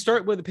been. I mean,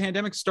 the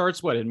pandemic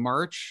starts in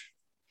March?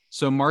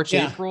 So March,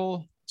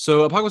 April.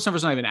 So Apocalypse Never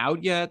is not even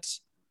out yet.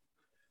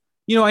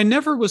 I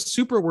never was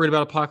super worried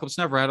about Apocalypse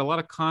Never. I had a lot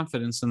of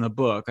confidence in the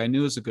book. I knew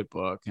it was a good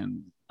book,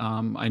 and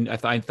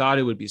I thought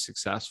it would be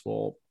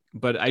successful,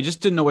 but I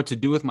just didn't know what to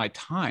do with my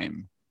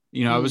time.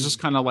 I was just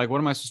kind of like, what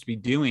am I supposed to be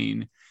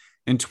doing?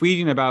 And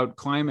tweeting about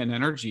climate and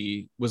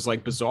energy was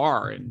like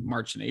bizarre in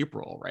March and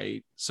April,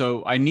 right?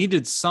 So I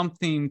needed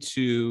something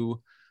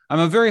I'm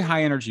a very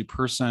high energy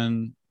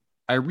person.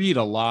 I read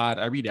a lot.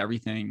 I read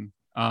everything.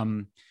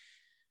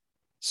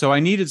 So I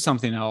needed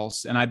something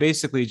else. And I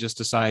basically just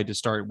decided to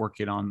start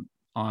working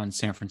on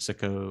San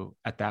Francisco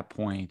at that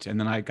point. And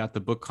then I got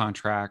the book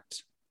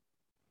contract.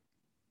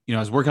 I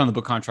was working on the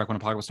book contract when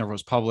Apocalypse Never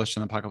was published,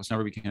 and Apocalypse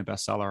Never became a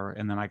bestseller.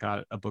 And then I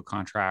got a book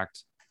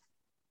contract.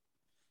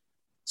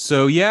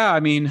 So, yeah, I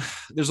mean,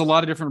 there's a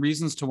lot of different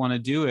reasons to want to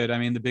do it. I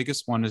mean, the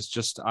biggest one is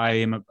just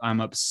I'm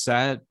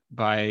upset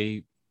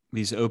by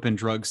these open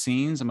drug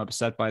scenes. I'm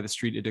upset by the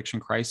street addiction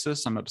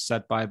crisis. I'm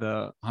upset by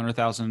the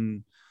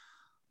 100,000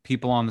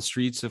 people on the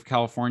streets of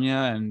California,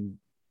 and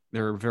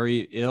they're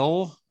very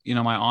ill.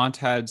 My aunt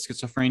had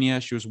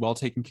schizophrenia. She was well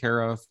taken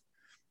care of.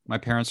 My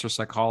parents are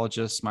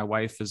psychologists. My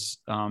wife is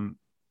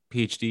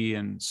PhD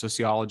in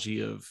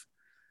sociology of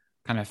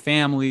kind of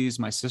families.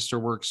 My sister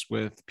works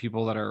with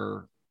people that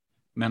are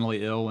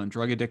mentally ill and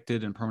drug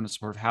addicted and permanent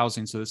supportive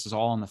housing. So this is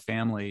all in the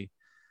family.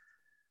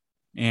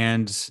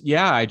 And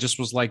yeah, I just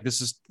was like,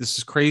 this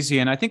is crazy.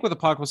 And I think with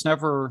Apocalypse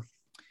Never,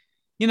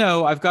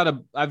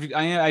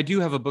 I do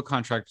have a book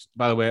contract,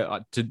 by the way,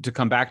 to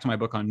come back to my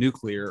book on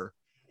nuclear,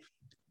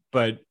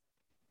 but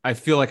I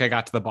feel like I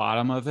got to the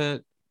bottom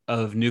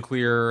of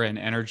nuclear and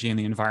energy and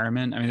the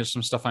environment. I mean, there's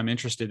some stuff I'm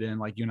interested in,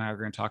 like you and I are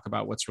going to talk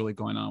about what's really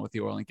going on with the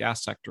oil and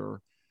gas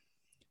sector.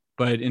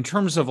 But in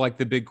terms of like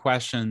the big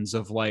questions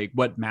of like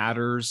what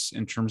matters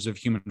in terms of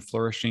human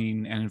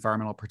flourishing and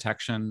environmental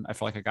protection, I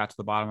feel like I got to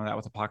the bottom of that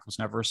with Apocalypse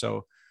Never.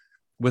 So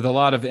with a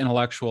lot of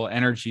intellectual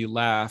energy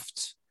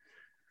left,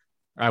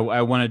 I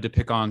wanted to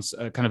pick on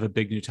kind of a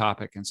big new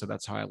topic. And so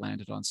that's how I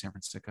landed on San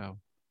Francisco.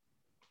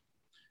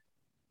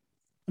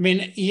 I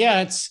mean,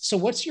 yeah, so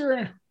what's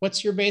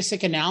your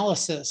basic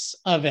analysis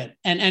of it?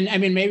 And I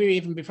mean, maybe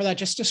even before that,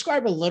 just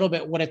describe a little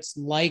bit what it's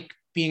like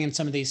being in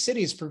some of these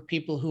cities for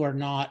people who are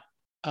not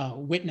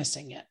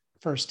witnessing it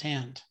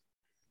firsthand.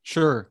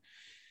 Sure.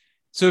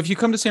 So if you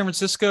come to San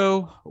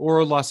Francisco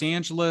or Los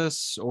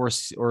Angeles or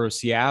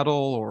Seattle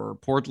or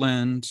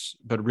Portland,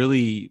 but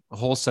really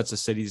whole sets of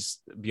cities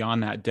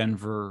beyond that,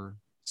 Denver,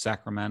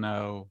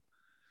 Sacramento,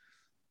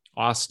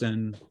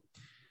 Austin,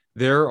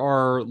 there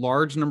are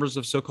large numbers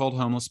of so-called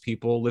homeless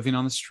people living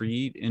on the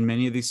street. In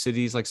many of these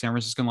cities like San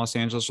Francisco and Los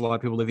Angeles, a lot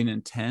of people living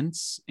in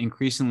tents,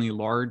 increasingly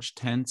large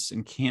tents,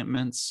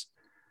 encampments.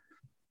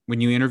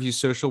 When you interview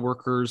social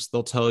workers,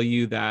 they'll tell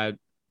you that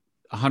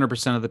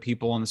 100% of the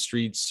people on the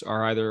streets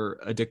are either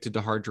addicted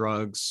to hard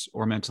drugs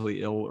or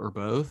mentally ill or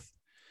both.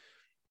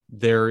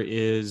 There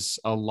is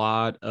a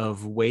lot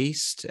of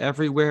waste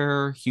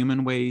everywhere,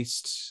 human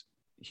waste,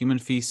 human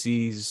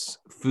feces,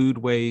 food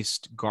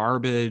waste,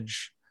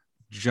 garbage,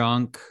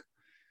 junk.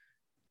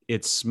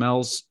 It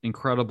smells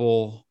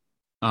incredible.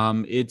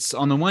 It's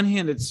on the one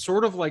hand, it's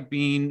sort of like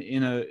being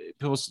in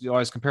people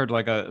always compared to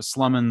like a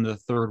slum in the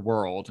third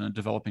world in a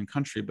developing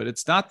country, but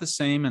it's not the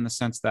same in the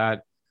sense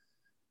that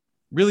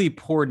really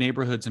poor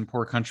neighborhoods in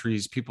poor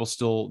countries, people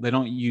still, they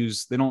don't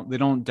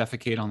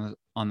defecate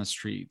on the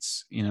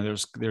streets.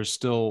 There's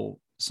still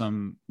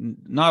some,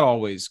 not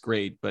always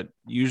great, but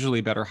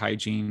usually better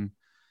hygiene.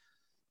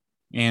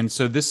 And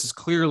so this is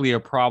clearly a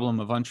problem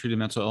of untreated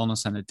mental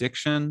illness and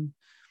addiction.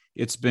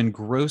 It's been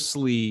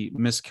grossly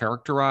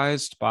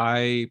mischaracterized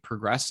by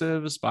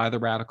progressives, by the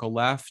radical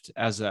left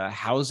as a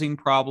housing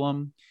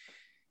problem.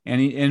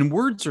 And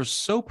words are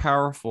so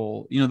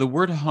powerful. The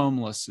word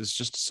homeless is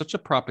just such a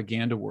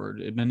propaganda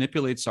word. It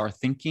manipulates our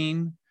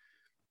thinking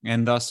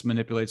and thus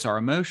manipulates our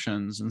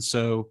emotions. And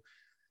so,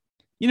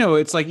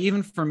 it's like,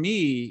 even for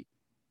me,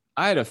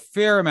 I had a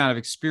fair amount of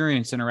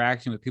experience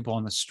interacting with people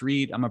on the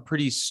street. I'm a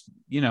pretty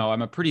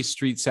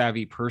street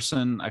savvy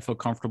person. I feel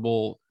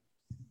comfortable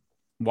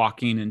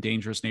walking in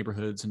dangerous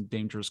neighborhoods and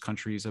dangerous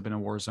countries. I've been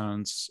in war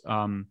zones.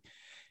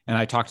 And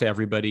I talk to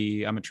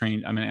everybody. I'm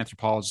an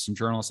anthropologist and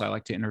journalist. I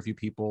like to interview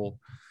people.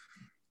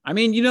 I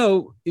mean,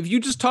 if you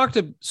just talk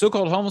to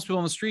so-called homeless people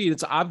on the street,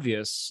 it's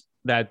obvious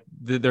that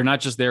they're not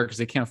just there because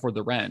they can't afford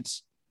the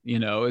rent.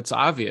 It's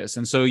obvious.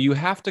 And so you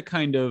have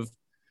to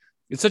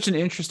it's such an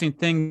interesting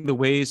thing, but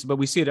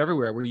we see it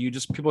everywhere where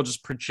people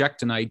just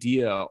project an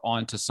idea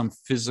onto some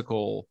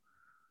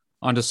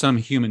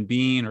human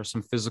being or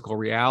some physical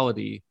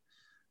reality.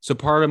 So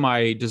part of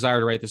my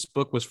desire to write this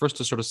book was first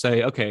to sort of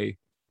say, okay,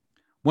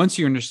 once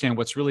you understand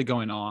what's really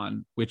going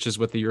on, which is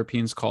what the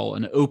Europeans call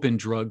an open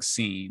drug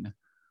scene,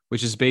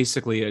 which is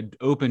basically an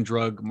open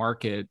drug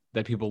market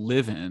that people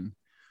live in.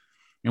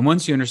 And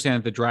once you understand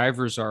that the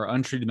drivers are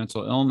untreated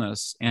mental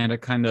illness and a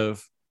kind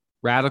of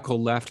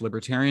radical left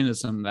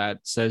libertarianism that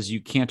says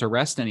you can't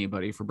arrest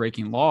anybody for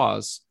breaking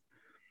laws,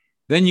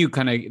 then you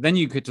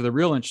get to the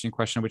real interesting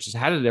question, which is,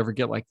 how did it ever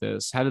get like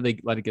this? How did they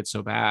let it get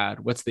so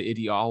bad? What's the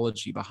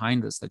ideology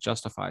behind this that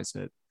justifies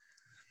it?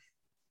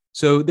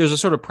 So there's a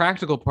sort of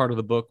practical part of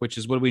the book, which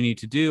is what do we need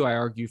to do? I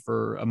argue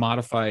for a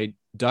modified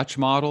Dutch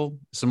model,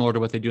 similar to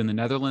what they do in the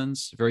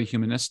Netherlands, very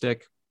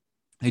humanistic.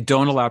 They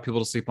don't allow people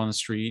to sleep on the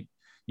street.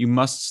 You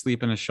must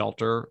sleep in a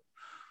shelter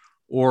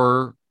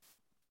or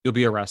you'll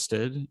be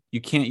arrested.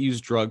 You can't use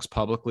drugs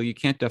publicly. You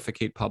can't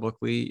defecate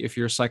publicly. If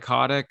you're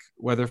psychotic,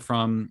 whether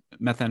from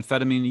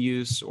methamphetamine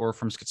use or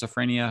from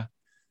schizophrenia,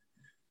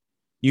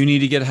 you need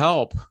to get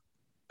help.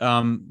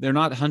 They're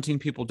not hunting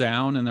people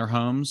down in their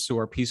homes who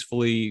are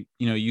peacefully,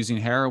 using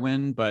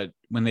heroin, but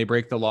when they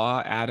break the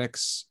law,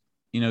 addicts,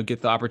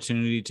 get the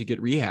opportunity to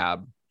get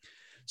rehab.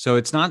 So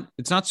it's not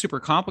super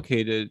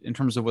complicated in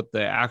terms of what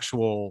the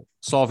actual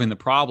solving the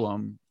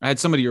problem. I had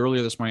somebody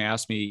earlier this morning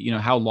ask me,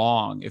 how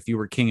long, if you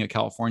were king of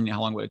California,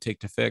 how long would it take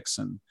to fix?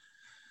 And,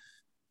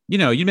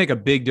 you'd make a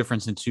big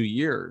difference in 2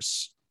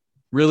 years.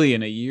 Really,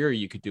 in a year,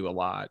 you could do a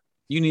lot.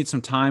 You need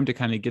some time to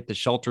kind of get the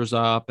shelters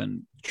up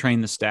and train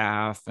the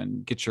staff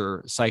and get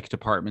your psych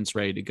departments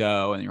ready to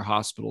go and your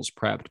hospitals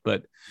prepped.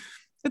 But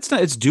it's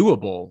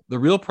doable. The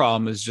real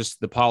problem is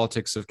just the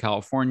politics of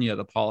California,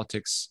 the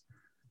politics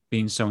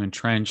being so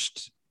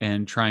entrenched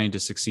and trying to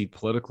succeed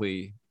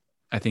politically,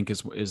 I think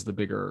is the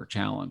bigger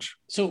challenge.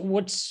 So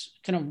what's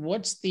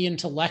the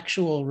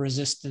intellectual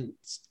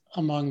resistance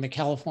among the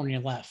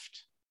California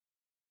left?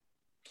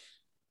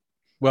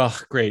 Well,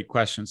 great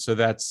question. So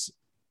that's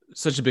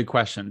such a big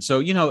question.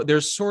 So,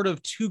 there's sort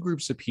of two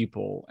groups of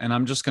people, and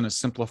I'm just going to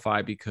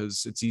simplify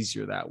because it's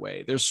easier that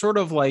way. There's sort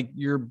of like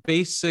your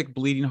basic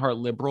bleeding heart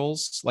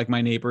liberals, like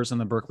my neighbors in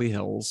the Berkeley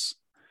Hills,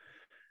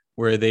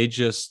 where they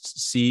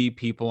just see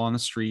people on the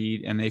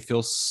street and they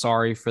feel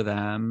sorry for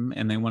them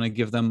and they want to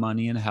give them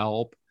money and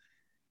help.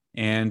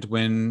 And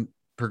when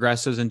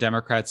progressives and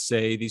Democrats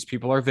say these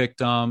people are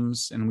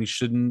victims and we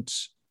shouldn't,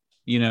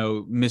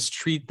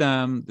 mistreat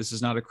them, this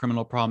is not a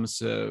criminal problem,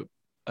 it's a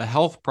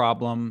health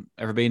problem,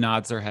 everybody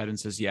nods their head and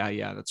says,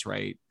 yeah, that's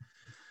right.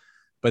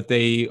 But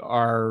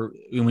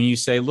when you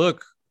say,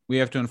 look, we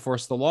have to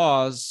enforce the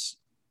laws,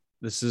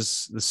 the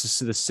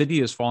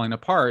city is falling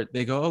apart,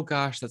 they go, oh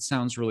gosh, that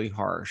sounds really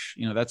harsh.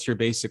 That's your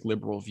basic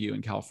liberal view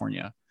in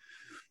California.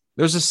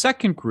 There's a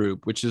second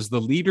group, which is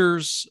the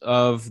leaders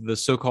of the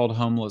so-called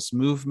homeless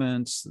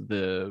movements,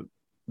 the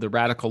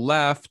radical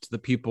left, the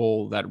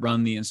people that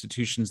run the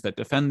institutions that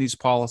defend these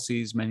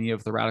policies, many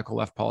of the radical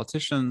left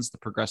politicians, the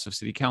progressive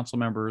city council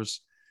members.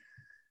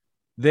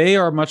 They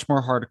are much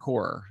more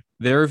hardcore.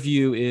 Their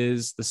view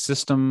is the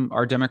system,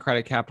 our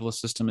democratic capitalist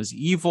system, is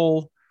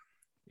evil.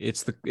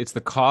 It's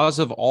the cause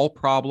of all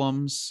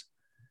problems.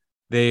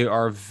 They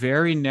are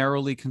very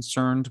narrowly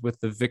concerned with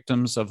the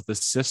victims of the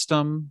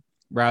system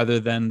rather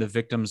than the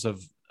victims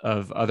of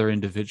other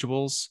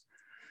individuals.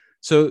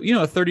 So,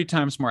 30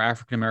 times more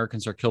African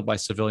Americans are killed by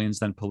civilians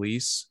than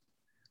police.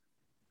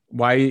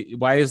 Why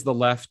is the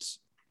left,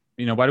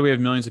 why do we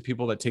have millions of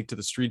people that take to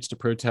the streets to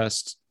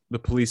protest the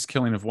police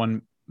killing of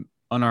one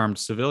unarmed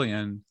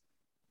civilian?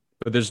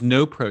 But there's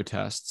no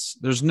protests,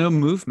 there's no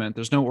movement,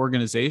 there's no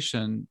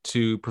organization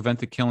to prevent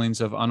the killings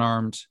of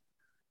unarmed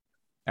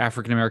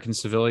African-American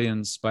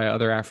civilians by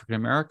other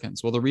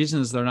African-Americans. Well, the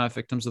reason is they're not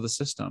victims of the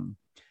system.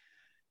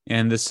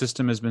 And the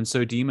system has been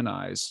so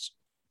demonized.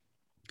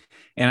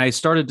 And I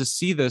started to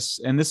see this,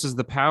 and this is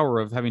the power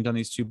of having done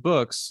these two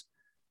books.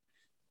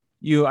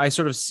 I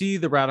sort of see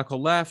the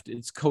radical left,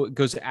 it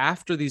goes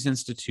after these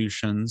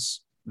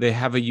institutions. They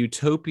have a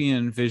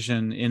utopian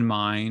vision in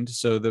mind.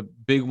 So the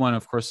big one,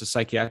 of course, is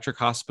psychiatric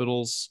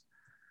hospitals.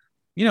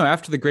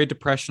 After the Great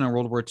Depression and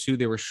World War II,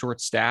 they were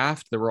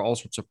short-staffed. There were all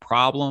sorts of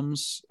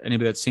problems.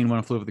 Anybody that's seen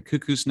One Flew Over the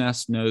Cuckoo's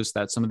Nest knows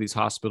that some of these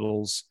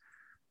hospitals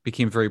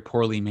became very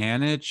poorly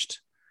managed.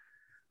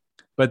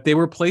 But they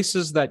were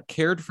places that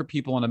cared for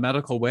people in a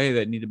medical way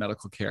that needed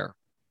medical care.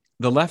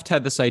 The left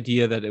had this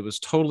idea that it was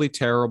totally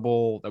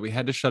terrible, that we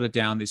had to shut it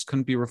down. These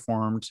couldn't be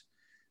reformed.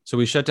 So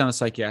we shut down the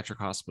psychiatric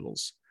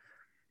hospitals.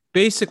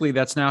 Basically,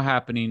 that's now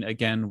happening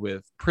again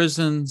with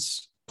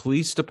prisons,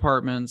 police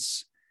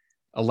departments,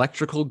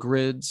 electrical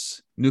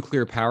grids,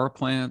 nuclear power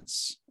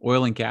plants,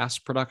 oil and gas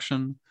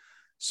production.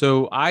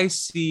 So I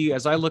see,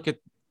 as I look at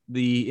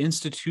the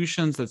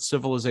institutions that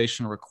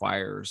civilization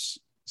requires,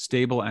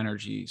 stable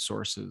energy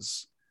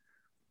sources,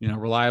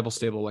 reliable,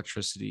 stable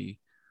electricity,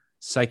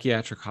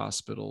 psychiatric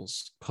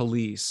hospitals,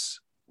 police,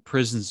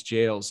 prisons,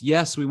 jails.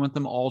 Yes, we want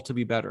them all to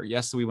be better.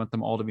 Yes, we want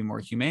them all to be more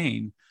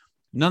humane.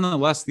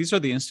 Nonetheless, these are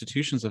the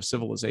institutions of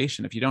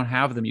civilization. If you don't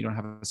have them, you don't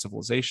have a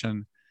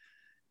civilization.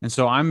 And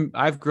so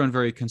I've grown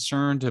very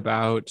concerned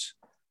about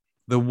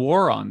the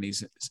war on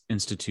these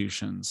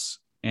institutions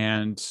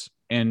and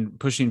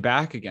pushing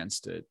back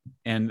against it.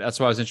 And that's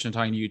why I was interested in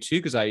talking to you too,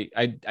 because I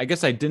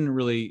guess I didn't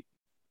really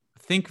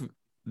think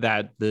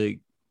that the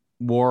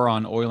war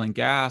on oil and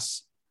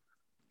gas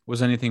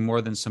was anything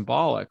more than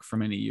symbolic for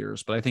many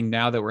years. But I think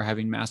now that we're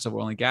having massive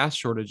oil and gas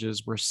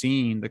shortages, we're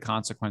seeing the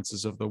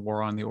consequences of the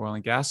war on the oil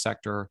and gas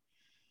sector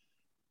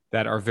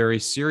that are very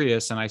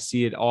serious. And I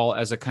see it all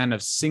as a kind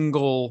of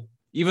single,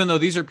 even though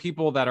these are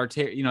people that are,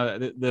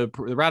 the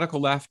radical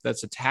left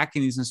that's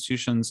attacking these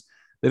institutions,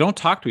 they don't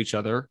talk to each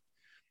other.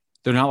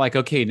 They're not like,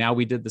 okay, now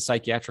we did the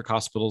psychiatric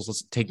hospitals,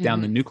 let's take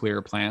down the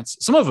nuclear plants.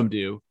 Some of them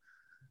do,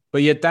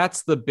 but yet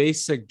that's the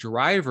basic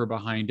driver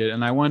behind it.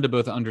 And I wanted to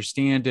both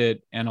understand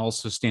it and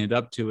also stand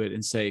up to it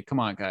and say, come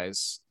on,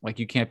 guys, like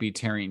you can't be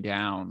tearing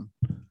down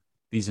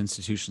these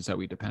institutions that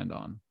we depend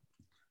on.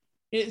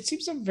 It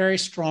seems a very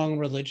strong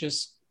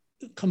religious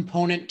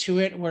component to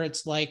it, where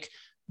it's like,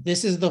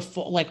 this is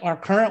like our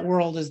current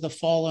world is the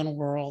fallen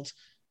world,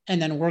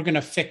 and then we're going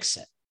to fix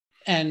it.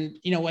 And,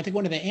 I think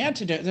one of the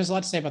antidotes, there's a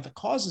lot to say about the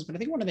causes, but I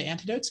think one of the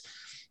antidotes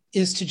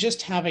is to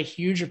just have a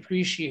huge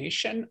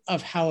appreciation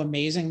of how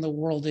amazing the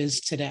world is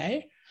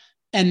today.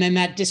 And then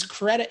that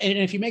and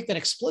if you make that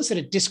explicit,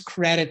 it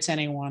discredits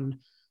anyone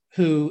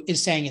who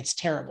is saying it's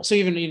terrible. So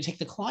even you take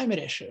the climate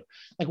issue,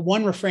 like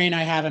one refrain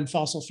I have in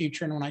Fossil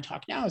Future and when I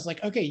talk now is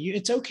like, okay,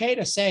 it's okay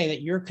to say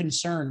that you're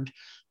concerned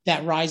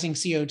that rising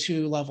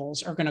CO2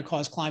 levels are going to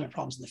cause climate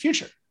problems in the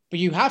future. But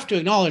you have to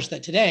acknowledge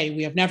that today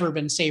we have never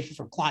been safer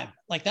from climate.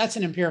 Like that's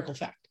an empirical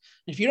fact.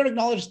 And if you don't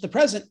acknowledge the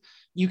present,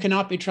 you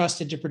cannot be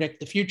trusted to predict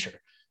the future.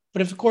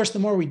 But of course, the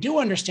more we do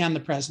understand the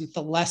present,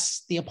 the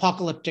less the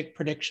apocalyptic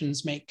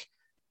predictions make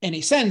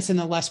any sense and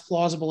the less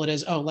plausible it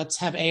is, let's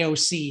have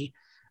AOC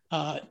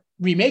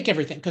remake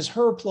everything, because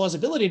her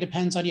plausibility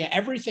depends on,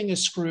 everything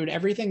is screwed,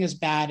 everything is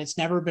bad, it's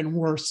never been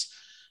worse.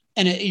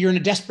 And you're in a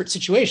desperate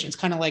situation. It's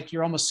kind of like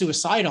you're almost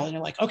suicidal. And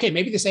you're like, okay,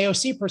 maybe this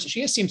AOC person,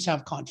 she seems to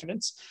have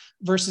confidence,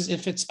 versus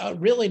if it's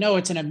really, no,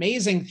 it's an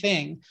amazing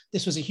thing.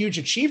 This was a huge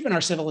achievement in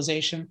our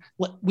civilization.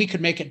 We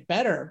could make it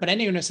better. But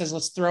anyone who says,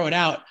 let's throw it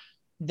out,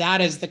 that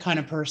is the kind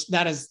of person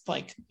that is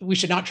like, we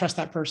should not trust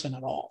that person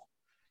at all.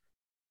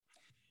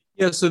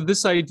 Yeah. So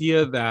this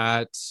idea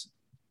that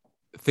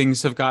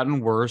things have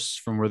gotten worse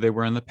from where they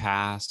were in the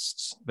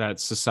past, that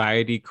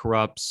society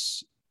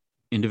corrupts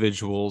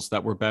individuals,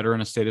 that were better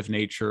in a state of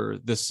nature.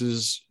 This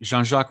is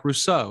Jean-Jacques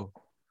Rousseau.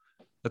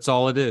 That's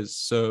all it is.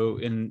 So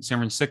in San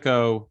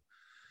Francisco,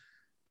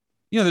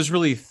 there's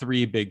really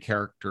three big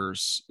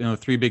characters,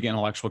 three big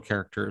intellectual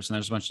characters, and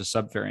there's a bunch of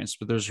subvariants,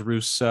 but there's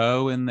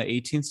Rousseau in the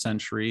 18th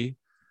century,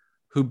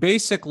 who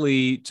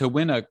basically, to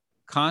win a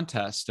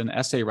contest, an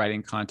essay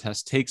writing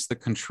contest, takes the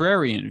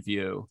contrarian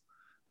view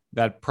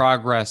that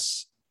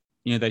progress,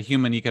 that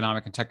human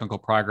economic and technical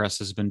progress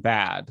has been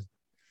bad.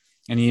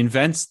 And he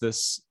invents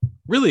this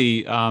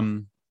really,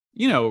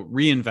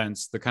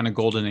 reinvents the kind of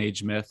golden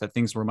age myth that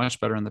things were much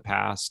better in the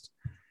past,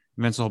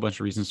 invents a whole bunch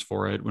of reasons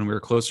for it when we were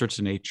closer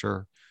to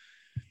nature.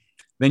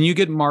 Then you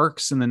get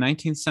Marx in the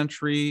 19th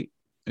century,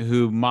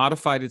 who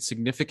modified it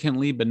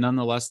significantly, but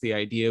nonetheless, the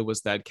idea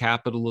was that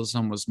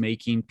capitalism was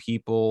making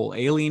people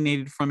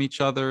alienated from each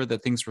other,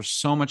 that things were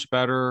so much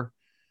better.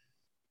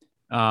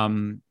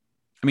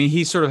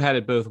 He sort of had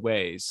it both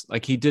ways.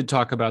 Like he did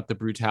talk about the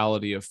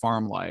brutality of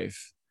farm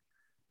life,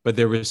 but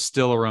there was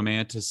still a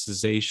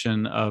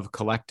romanticization of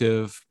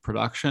collective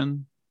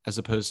production as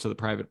opposed to the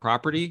private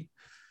property.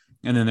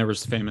 And then there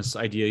was the famous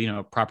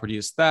idea, property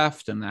is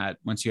theft, and that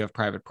once you have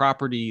private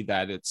property,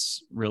 that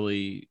it's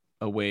really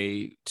a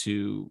way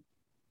to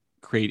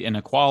create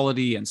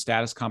inequality and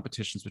status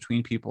competitions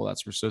between people.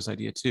 That's Rousseau's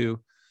idea too.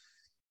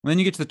 And then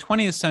you get to the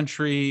 20th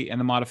century and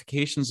the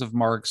modifications of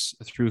Marx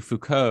through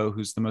Foucault,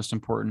 who's the most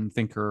important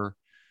thinker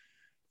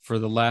for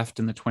the left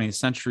in the 20th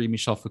century,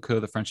 Michel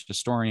Foucault, the French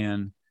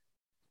historian.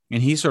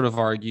 And he sort of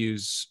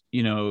argues,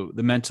 the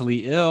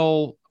mentally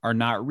ill are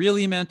not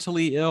really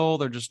mentally ill.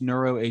 They're just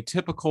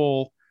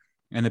neuroatypical.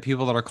 And the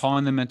people that are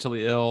calling them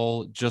mentally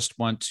ill just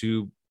want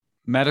to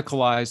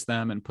medicalize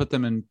them and put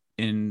them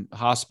in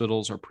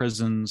hospitals or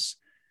prisons.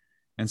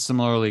 And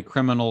similarly,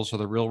 criminals are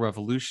the real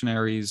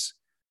revolutionaries.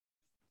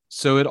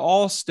 So it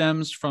all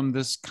stems from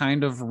this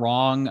kind of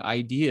wrong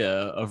idea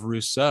of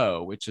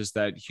Rousseau, which is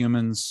that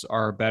humans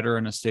are better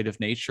in a state of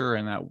nature,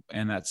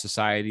 and that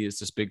society is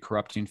this big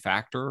corrupting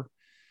factor.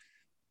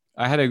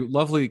 I had a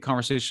lovely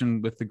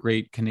conversation with the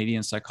great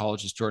Canadian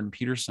psychologist Jordan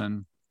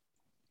Peterson,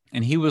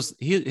 and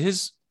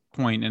his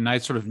point, and I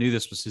sort of knew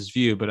this was his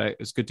view, but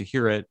it's good to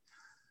hear it,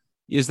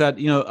 is that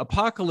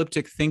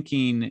apocalyptic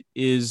thinking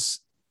is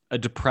a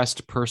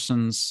depressed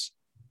person's.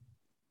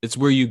 It's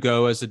where you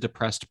go as a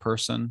depressed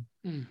person.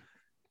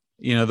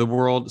 The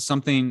world,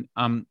 something.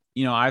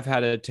 I've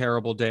had a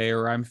terrible day,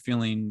 or I'm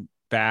feeling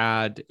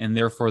bad, and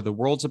therefore the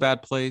world's a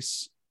bad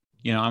place.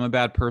 I'm a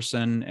bad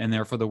person, and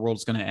therefore the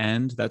world's going to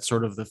end. That's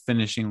sort of the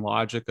finishing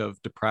logic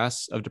of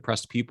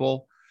depressed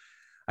people.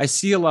 I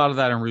see a lot of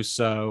that in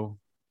Rousseau.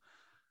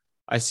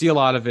 I see a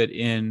lot of it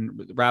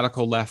in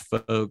radical left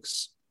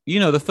folks.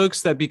 The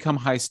folks that become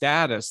high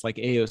status, like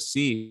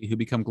AOC, who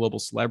become global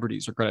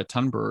celebrities, or Greta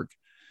Thunberg,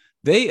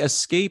 they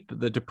escape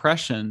the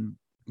depression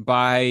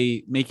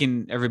by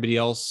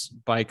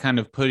kind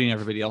of putting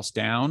everybody else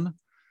down.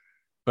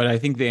 but I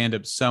think they end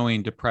up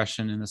sowing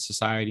depression in the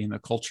society and the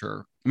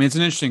culture. I mean, it's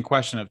an interesting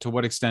question of to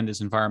what extent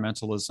is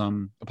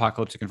environmentalism,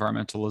 apocalyptic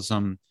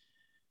environmentalism,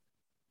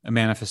 a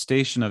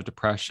manifestation of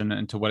depression,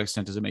 and to what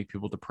extent does it make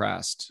people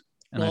depressed?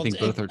 And I think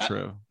both are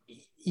true.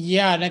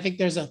 Yeah. And I think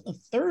there's a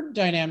third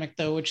dynamic,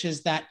 though, which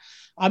is that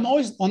I'm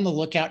always on the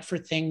lookout for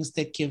things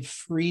that give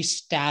free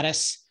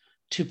status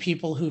to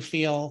people who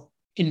feel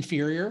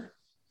inferior.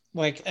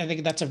 Like, I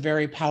think that's a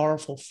very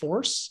powerful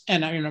force.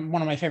 And I mean,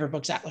 one of my favorite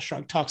books, Atlas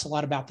Shrugged, talks a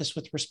lot about this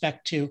with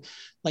respect to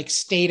like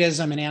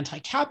statism and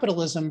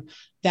anti-capitalism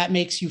that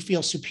makes you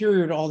feel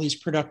superior to all these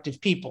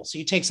productive people. So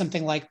you take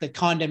something like the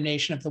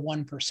condemnation of the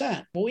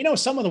 1%. Well, we know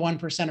some of the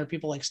 1% are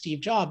people like Steve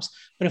Jobs,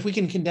 but if we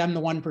can condemn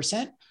the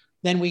 1%,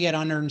 then we get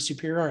unearned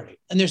superiority.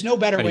 And there's no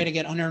better way to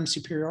get unearned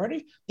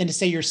superiority than to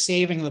say you're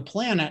saving the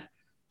planet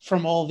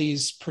from all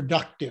these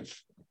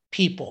productive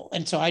people.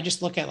 And so I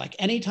just look at like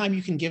anytime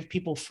you can give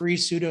people free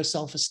pseudo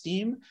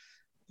self-esteem,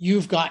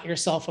 you've got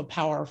yourself a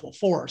powerful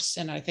force.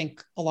 And I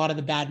think a lot of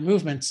the bad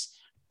movements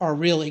are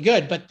really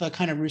good, but the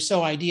kind of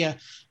Rousseau idea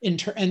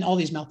and all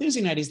these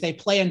Malthusian ideas, they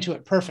play into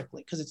it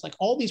perfectly because it's like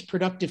all these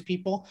productive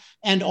people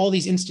and all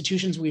these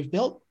institutions we've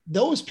built,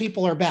 those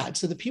people are bad.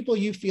 So the people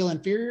you feel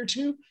inferior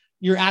to,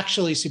 you're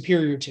actually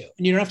superior to,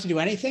 and you don't have to do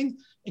anything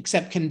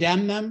except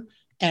condemn them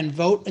and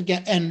vote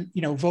again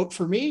and, vote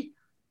for me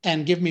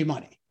and give me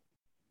money.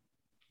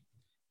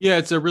 Yeah,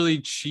 it's a really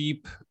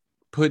cheap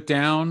put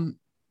down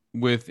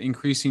with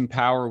increasing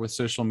power with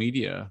social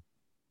media,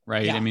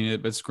 right? Yeah. I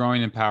mean, it's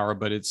growing in power,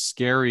 but it's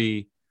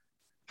scary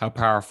how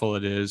powerful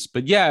it is.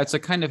 But yeah, it's a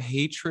kind of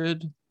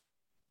hatred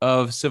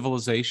of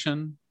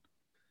civilization,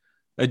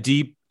 a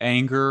deep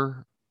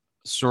anger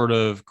sort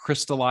of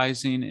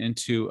crystallizing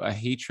into a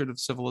hatred of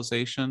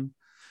civilization.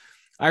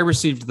 I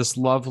received this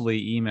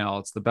lovely email.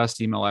 It's the best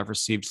email I've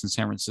received since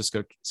San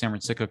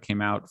Francisco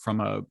came out,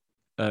 from a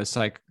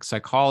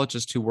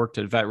psychologist who worked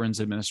at Veterans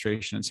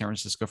Administration in San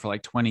Francisco for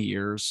like 20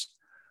 years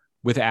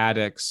with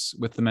addicts,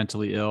 with the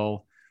mentally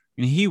ill.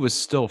 And he was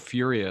still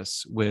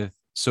furious with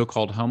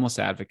so-called homeless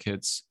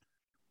advocates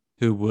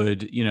who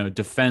would,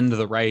 defend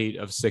the right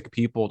of sick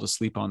people to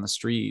sleep on the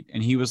street.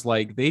 And he was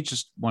like, they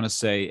just want to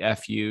say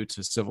F you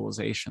to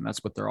civilization.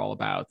 That's what they're all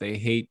about. They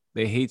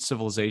hate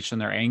civilization.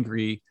 They're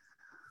angry,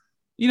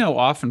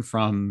 often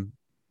from,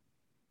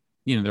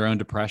 their own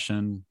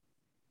depression,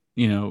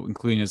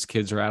 including as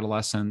kids or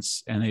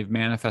adolescents. And they've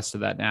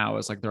manifested that now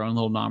as like their own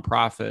little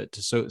nonprofit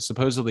to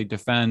supposedly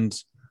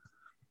defend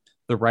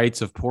the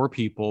rights of poor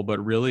people,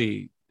 but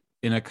really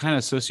in a kind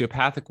of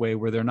sociopathic way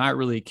where they're not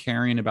really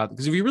caring about,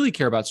 because if you really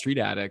care about street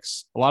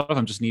addicts, a lot of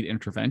them just need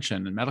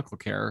intervention and medical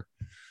care.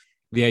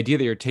 The idea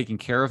that you're taking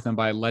care of them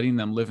by letting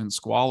them live in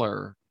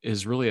squalor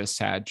is really a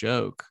sad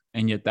joke.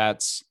 And yet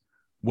that's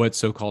what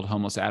so-called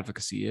homeless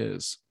advocacy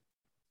is.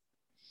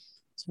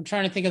 So I'm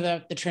trying to think of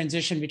the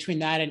transition between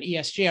that and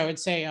ESG. I would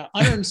say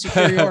unearned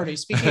superiority.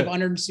 Speaking of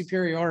unearned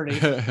superiority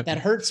that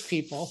hurts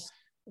people,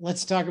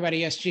 let's talk about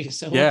ESG.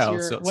 So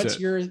what's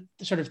your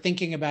sort of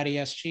thinking about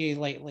ESG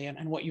lately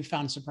and what you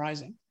found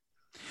surprising?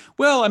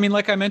 Well, I mean,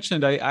 like I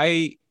mentioned,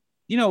 I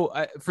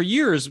for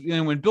years,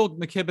 when Bill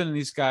McKibben and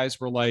these guys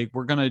were like,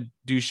 we're going to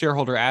do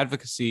shareholder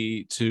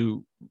advocacy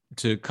to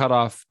cut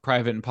off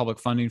private and public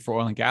funding for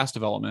oil and gas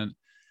development,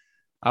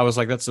 I was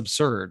like, that's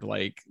absurd.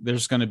 Like,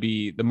 there's going to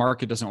be, the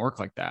market doesn't work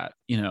like that.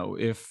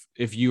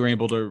 If you were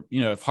able to,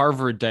 if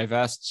Harvard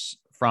divests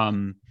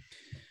from,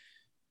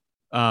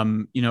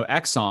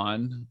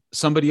 Exxon,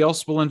 somebody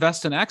else will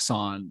invest in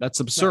Exxon. That's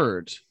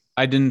absurd.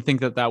 Right. I didn't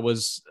think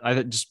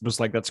I just was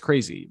like, that's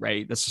crazy,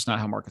 right? That's just not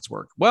how markets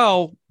work.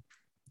 Well,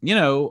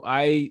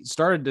 I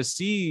started to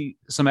see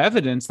some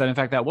evidence that in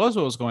fact that was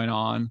what was going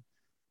on.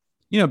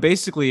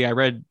 Basically I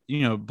read,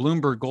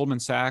 Bloomberg, Goldman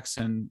Sachs,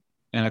 and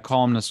a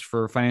columnist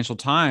for Financial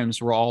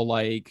Times were all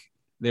like,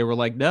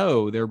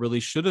 no, there really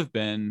should have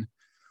been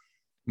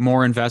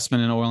more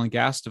investment in oil and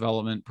gas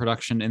development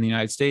production in the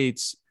United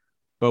States.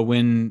 But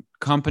when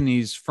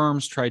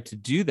firms tried to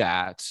do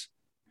that,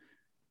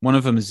 one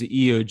of them is the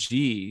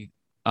EOG.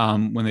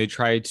 When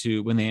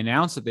they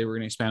announced that they were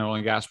going to expand oil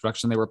and gas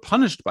production, they were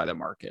punished by the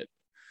market.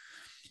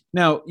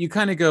 Now you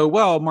kind of go,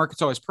 well,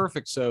 market's always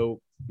perfect.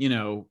 So,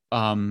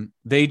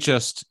 they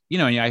just,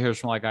 and I hear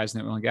from a lot of guys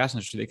in the oil and gas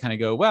industry, they kind of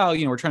go, well,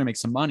 we're trying to make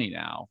some money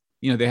now.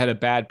 They had a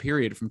bad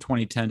period from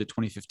 2010 to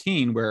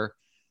 2015 where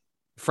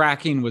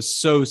fracking was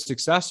so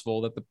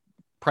successful that the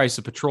price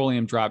of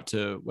petroleum dropped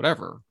to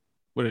whatever.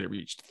 What did it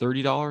reach?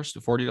 $30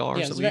 to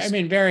 $40 at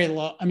least? Very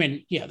low.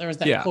 There was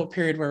that quote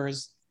period where it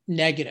was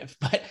negative,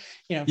 but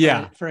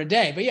for a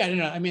day. But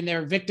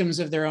they're victims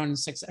of their own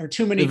success, or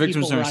too many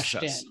people rushed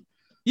in.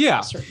 Yeah.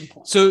 At a certain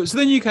point. So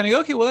then you kind of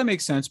go, okay, well, that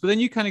makes sense. But then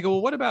you kind of go,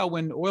 well, what about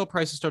when oil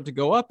prices start to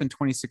go up in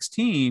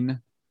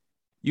 2016?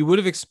 You would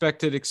have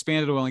expected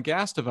expanded oil and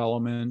gas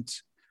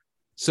development.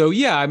 So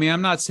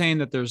I'm not saying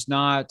that there's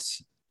not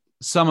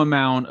some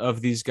amount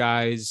of these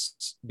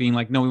guys being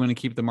like, no, we want to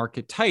keep the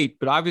market tight.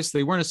 But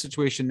obviously we're in a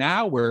situation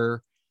now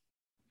where,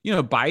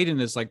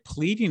 Biden is like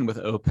pleading with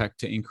OPEC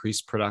to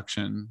increase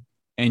production.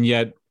 And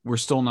yet we're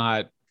still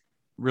not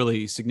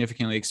really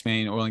significantly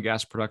expanding oil and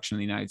gas production in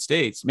the United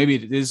States. Maybe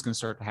it is going to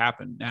start to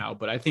happen now,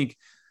 but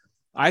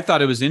I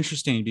thought it was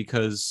interesting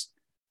because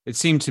it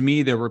seemed to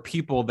me there were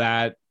people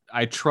that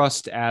I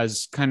trust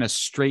as kind of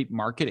straight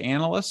market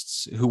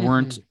analysts who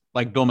weren't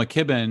like Bill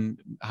McKibben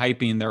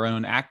hyping their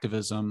own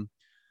activism,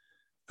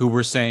 who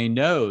were saying,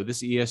 no,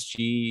 this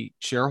ESG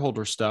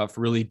shareholder stuff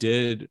really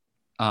did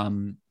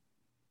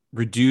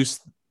reduce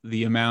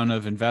the amount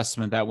of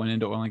investment that went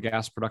into oil and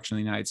gas production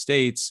in the United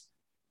States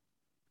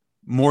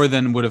more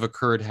than would have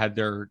occurred had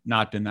there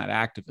not been that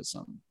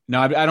activism.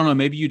 Now, I don't know,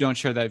 maybe you don't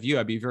share that view.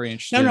 I'd be very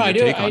interested in your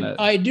take on it.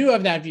 I do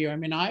have that view. I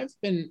mean, I've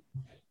been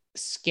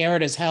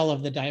scared as hell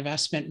of the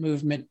divestment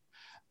movement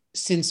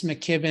since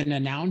McKibben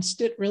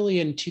announced it really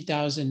in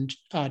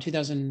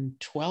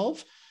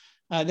 2012.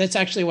 That's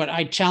actually what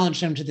I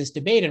challenged him to this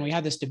debate. And we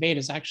had this debate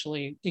is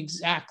actually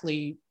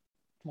exactly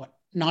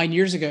 9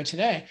 years ago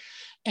today.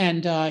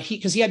 And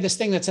because he had this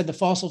thing that said the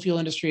fossil fuel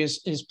industry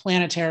is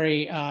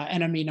planetary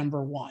enemy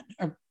number one,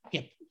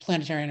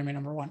 planetary enemy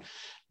number one.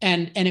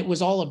 And it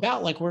was all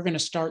about like, we're going to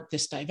start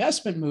this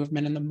divestment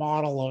movement in the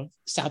model of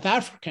South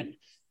African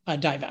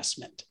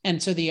divestment.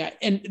 And so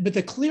but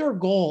the clear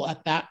goal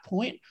at that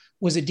point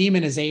was a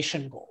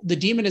demonization goal, the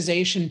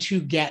demonization to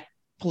get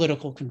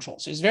political control.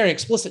 So it's very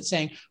explicit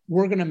saying,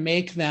 we're going to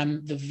make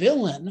them the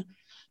villain,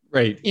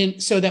 right?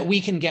 So that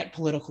we can get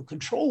political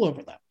control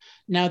over them.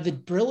 Now, the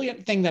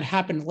brilliant thing that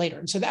happened later,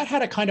 and so that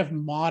had a kind of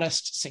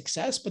modest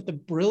success, but the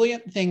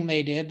brilliant thing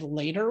they did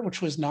later,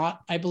 which was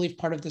not, I believe,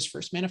 part of this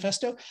first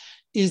manifesto,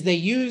 is they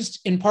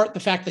used in part the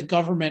fact that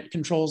government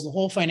controls the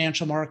whole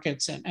financial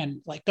markets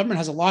and like government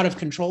has a lot of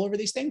control over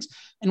these things.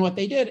 And what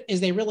they did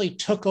is they really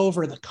took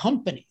over the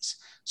companies.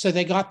 So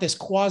they got this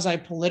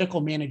quasi-political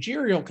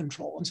managerial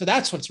control. And so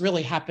that's what's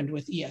really happened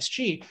with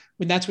ESG.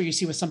 When that's what you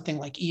see with something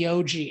like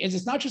EOG.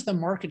 It's not just the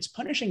markets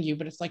punishing you,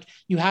 but it's like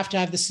you have to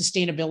have the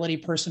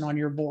sustainability person on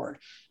your board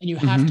and you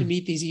have to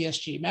meet these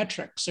ESG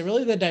metrics. So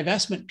really the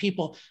divestment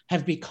people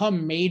have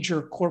become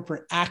major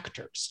corporate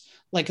actors.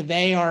 Like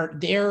their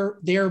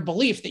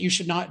belief that you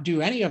should not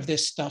do any of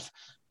this stuff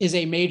is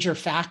a major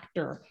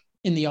factor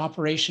in the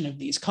operation of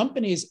these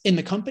companies,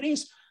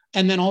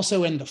 and then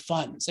also in the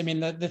funds. I mean,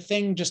 the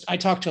thing I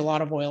talked to a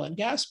lot of oil and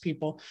gas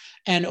people,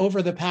 and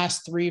over the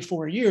past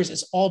 3-4 years,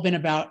 it's all been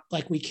about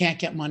like, we can't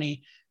get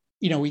money,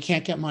 we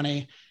can't get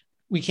money.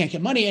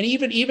 And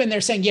even they're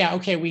saying, yeah,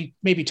 okay, we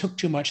maybe took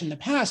too much in the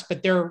past,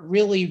 but they're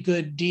really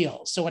good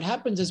deals. So what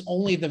happens is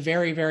only the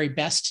very, very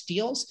best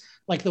deals,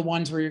 like the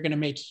ones where you're going to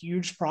make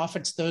huge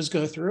profits, those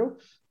go through.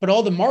 But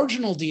all the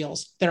marginal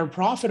deals that are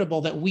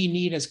profitable that we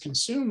need as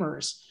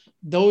consumers,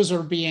 those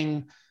are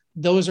being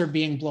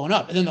blown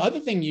up. And then the other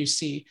thing you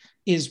see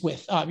is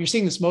with, you're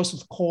seeing this most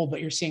with coal,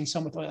 but you're seeing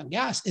some with oil and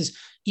gas, is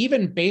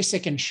even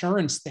basic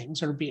insurance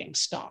things are being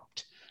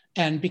stopped.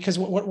 And because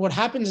what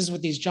happens is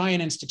with these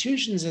giant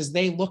institutions is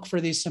they look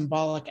for these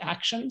symbolic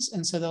actions.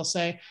 And so they'll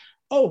say,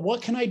 oh,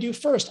 what can I do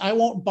first? I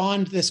won't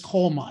bond this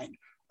coal mine,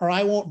 or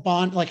I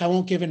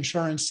won't give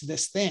insurance to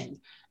this thing.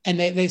 And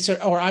they say,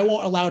 or I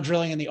won't allow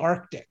drilling in the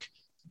Arctic.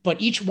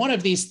 But each one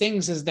of these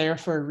things is there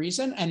for a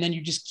reason. And then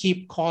you just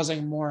keep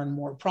causing more and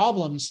more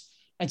problems.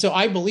 And so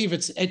I believe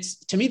it's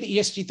to me, the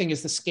ESG thing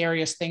is the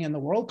scariest thing in the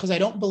world, because I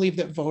don't believe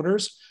that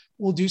voters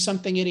will do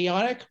something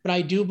idiotic, but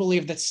I do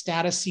believe that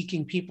status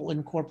seeking people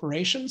in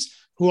corporations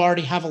who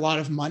already have a lot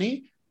of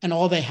money and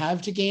all they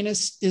have to gain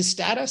is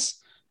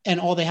status and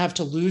all they have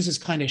to lose is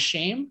kind of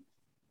shame.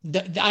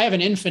 I have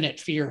an infinite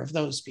fear of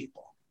those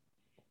people.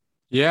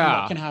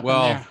 Yeah. What can happen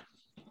there?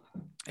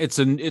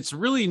 It's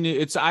really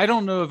new. I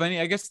don't know of any,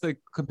 I guess the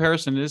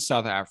comparison is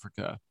South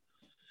Africa,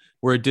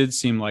 where it did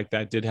seem like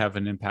that did have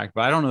an impact,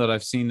 but I don't know that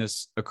I've seen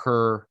this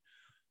occur.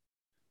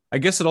 I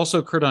guess it also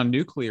occurred on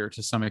nuclear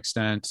to some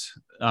extent,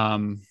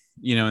 in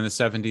the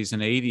 70s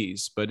and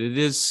 80s, but it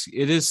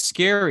is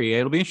scary.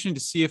 It'll be interesting to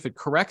see if it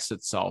corrects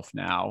itself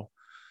now.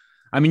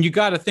 I mean, you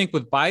got to think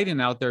with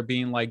Biden out there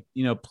being like,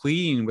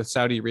 pleading with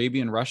Saudi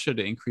Arabia and Russia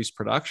to increase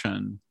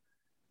production,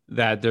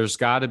 that there's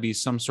got to be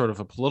some sort of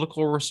a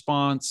political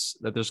response,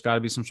 that there's got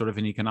to be some sort of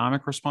an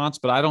economic response,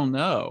 but I don't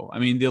know. I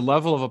mean, the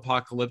level of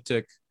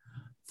apocalyptic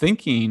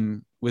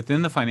thinking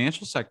within the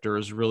financial sector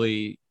is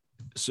really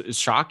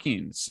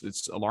shocking.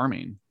 It's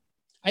alarming.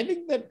 I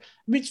think that,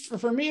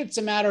 for me, it's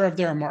a matter of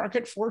there are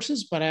market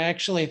forces, but I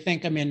actually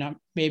think,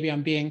 maybe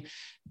I'm being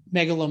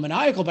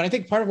megalomaniacal, but I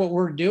think part of what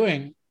we're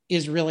doing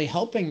is really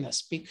helping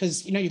this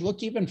because, you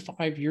look even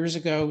 5 years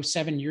ago,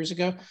 7 years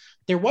ago,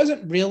 there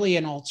wasn't really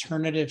an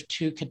alternative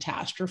to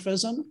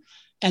catastrophism.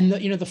 And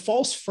the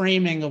false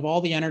framing of all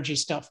the energy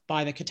stuff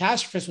by the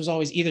catastrophist was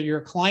always either you're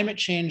a climate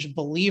change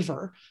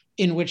believer,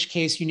 in which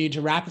case you need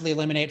to rapidly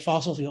eliminate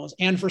fossil fuels.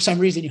 And for some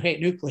reason you hate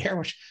nuclear,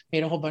 which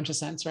made a whole bunch of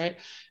sense, right?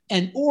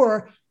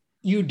 Or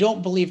you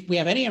don't believe we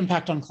have any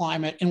impact on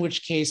climate, in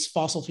which case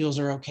fossil fuels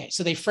are okay.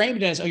 So they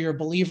framed it as, oh, you're a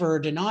believer or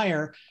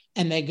denier.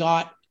 And they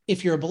got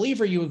if you're a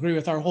believer, you agree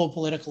with our whole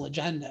political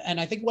agenda. And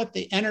I think what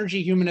the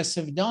energy humanists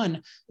have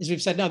done is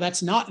we've said, no,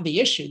 that's not the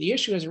issue. The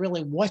issue is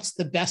really what's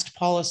the best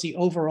policy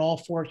overall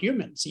for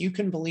humans. You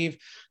can believe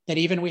that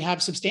even we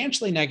have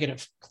substantially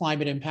negative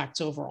climate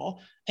impacts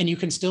overall, and you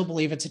can still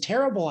believe it's a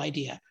terrible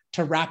idea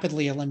to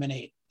rapidly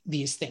eliminate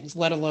these things,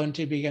 let alone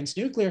to be against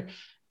nuclear.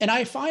 And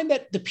I find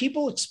that the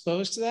people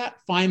exposed to that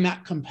find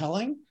that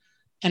compelling.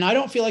 And I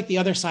don't feel like the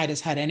other side has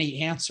had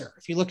any answer.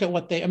 If you look at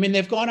what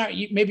they've gone out,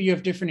 maybe you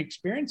have different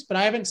experience, but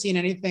I haven't seen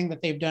anything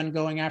that they've done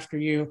going after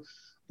you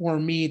or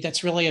me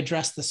that's really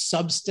addressed the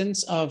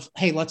substance of,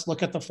 hey, let's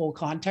look at the full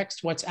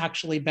context. What's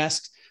actually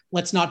best?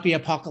 Let's not be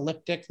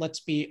apocalyptic. Let's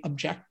be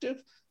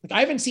objective. Like I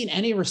haven't seen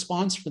any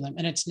response for them.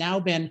 And it's now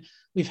been,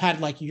 we've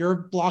had like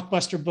your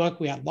blockbuster book,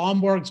 we had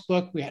Lomborg's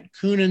book, we had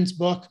Kunin's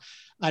book.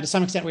 To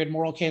some extent, we had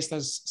Moral Case, that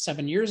was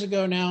 7 years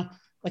ago now.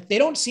 Like they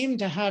don't seem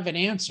to have an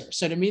answer.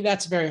 So to me,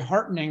 that's very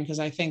heartening because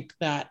I think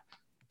that,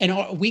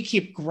 and we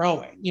keep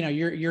growing,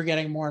 you're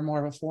getting more and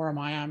more of a forum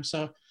I am.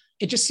 So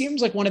it just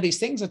seems like one of these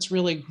things that's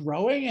really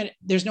growing and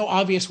there's no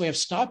obvious way of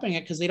stopping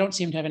it because they don't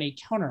seem to have any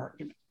counter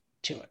argument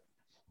to it.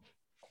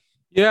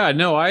 Yeah,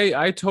 no,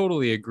 I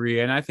totally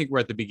agree. And I think we're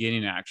at the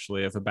beginning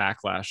actually of a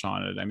backlash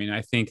on it. I mean,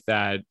 I think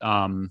that,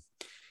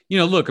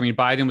 look, I mean,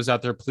 Biden was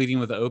out there pleading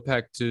with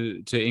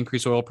OPEC to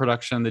increase oil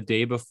production the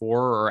day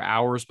before or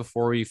hours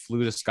before he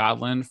flew to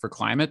Scotland for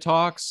climate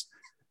talks.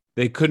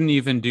 They couldn't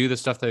even do the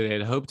stuff that they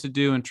had hoped to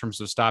do in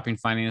terms of stopping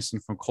financing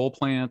from coal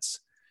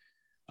plants.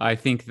 I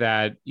think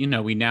that,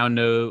 we now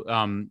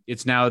know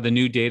it's now the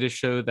new data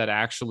show that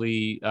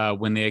actually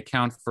when they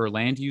account for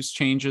land use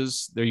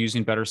changes, they're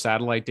using better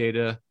satellite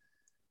data,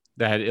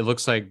 that it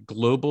looks like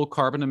global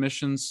carbon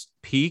emissions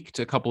peaked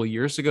a couple of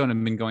years ago and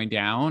have been going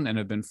down and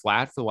have been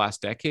flat for the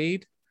last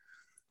decade.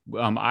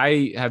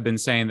 I have been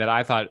saying that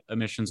I thought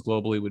emissions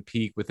globally would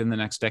peak within the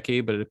next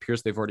decade, but it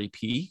appears they've already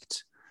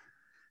peaked.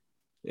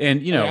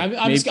 And,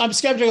 I'm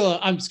skeptical.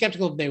 I'm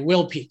skeptical if they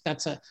will peak.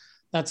 That's a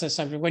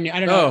subject. When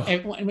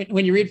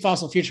you read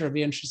Fossil Future, it'll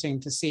be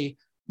interesting to see.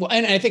 Well,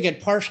 and I think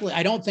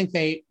I don't think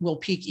they will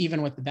peak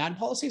even with the bad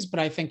policies, but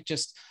I think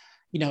just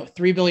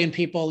 3 billion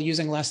people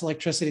using less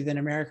electricity than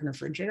American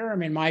refrigerator. I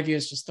mean, my view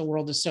is just the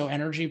world is so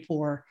energy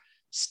poor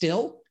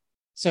still.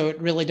 So it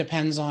really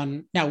depends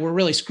on, now we're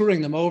really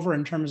screwing them over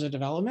in terms of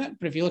development.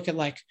 But if you look at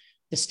like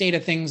the state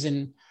of things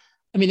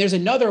there's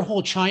another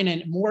whole China,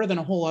 more than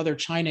a whole other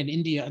China and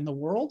India in the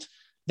world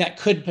that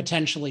could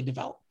potentially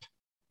develop.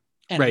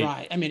 And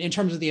right. I mean, in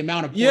terms of the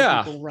amount of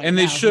people right and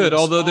they now should,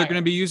 although they're going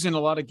to be using a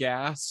lot of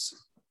gas,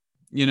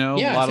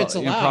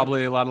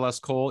 probably a lot of less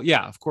coal.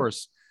 Yeah, of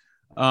course.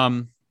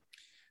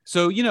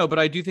 So, but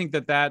I do think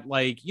that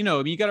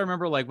you got to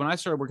remember, like when I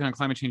started working on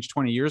climate change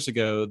 20 years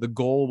ago, the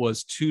goal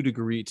was 2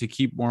 degrees to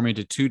keep warming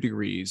to 2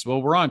 degrees.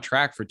 Well, we're on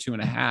track for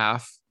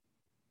 2.5.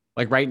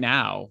 Like right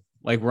now,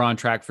 like we're on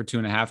track for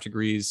 2.5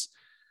 degrees.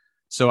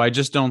 So I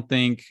just don't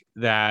think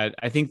that,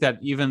 I think that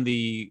even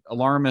the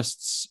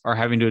alarmists are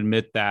having to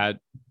admit that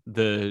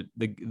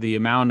the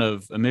amount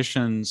of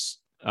emissions,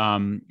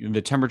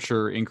 the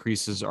temperature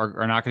increases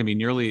are not going to be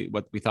nearly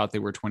what we thought they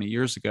were 20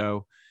 years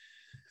ago.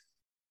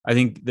 I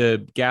think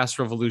the gas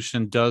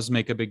revolution does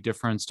make a big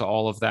difference to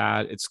all of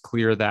that. It's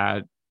clear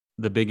that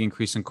the big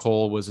increase in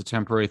coal was a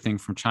temporary thing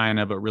from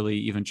China, but really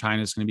even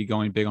China is going to be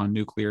going big on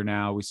nuclear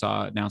now. We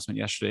saw an announcement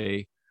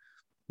yesterday,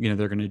 they're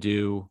going to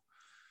do,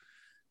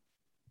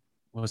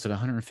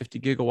 150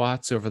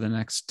 gigawatts over the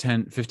next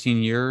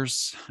 15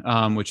 years,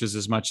 which is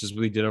as much as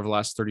we did over the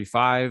last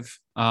 35.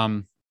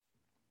 And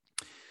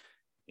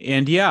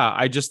yeah,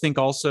 I just think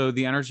also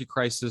the energy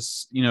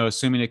crisis,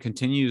 assuming it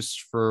continues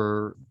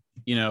for,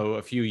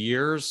 a few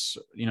years,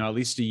 at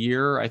least a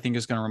year, I think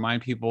is going to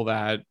remind people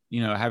that,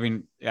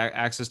 having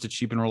access to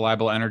cheap and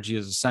reliable energy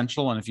is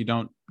essential. And if you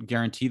don't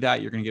guarantee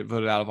that, you're going to get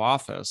voted out of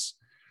office.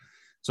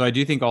 So I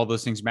do think all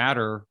those things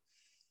matter.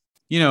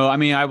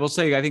 I will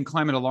say, I think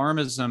climate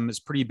alarmism is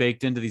pretty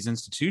baked into these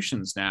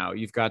institutions now.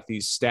 You've got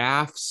these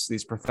staffs,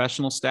 these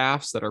professional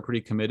staffs that are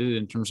pretty committed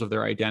in terms of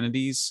their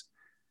identities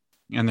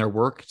and their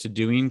work to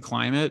doing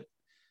climate.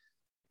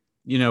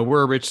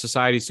 We're a rich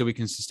society, so we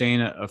can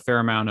sustain a fair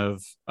amount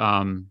of,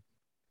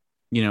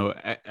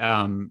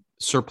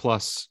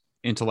 surplus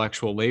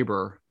intellectual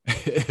labor.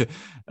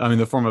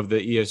 The form of the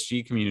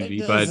ESG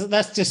community, but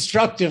that's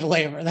destructive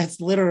labor. That's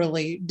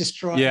literally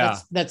destroying. Yeah.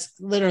 That's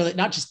literally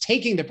not just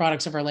taking the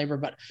products of our labor,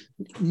 but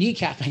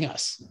kneecapping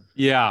us.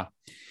 Yeah.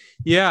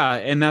 Yeah.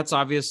 And that's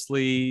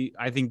obviously,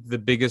 I think, the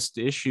biggest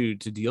issue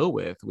to deal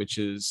with, which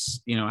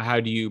is,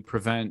 how do you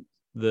prevent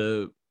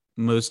the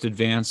most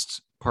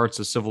advanced parts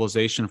of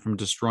civilization from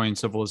destroying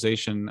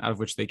civilization out of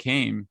which they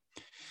came?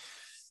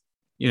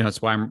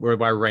 It's why we're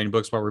writing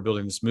books, why we're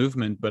building this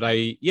movement. But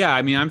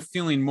I'm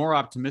feeling more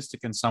optimistic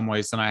in some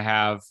ways than I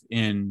have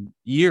in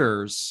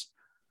years.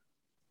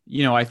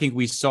 I think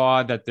we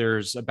saw that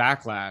there's a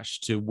backlash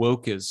to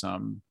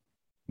wokeism,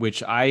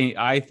 which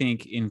I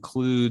think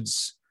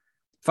includes,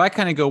 if I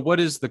kind of go, what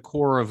is the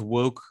core of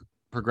woke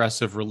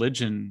progressive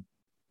religion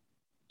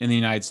in the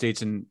United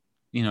States and,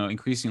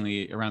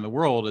 increasingly around the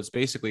world? It's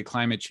basically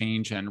climate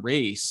change and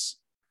race.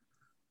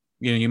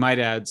 you might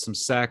add some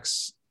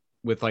sex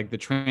with like the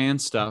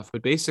trans stuff,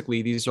 but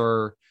basically these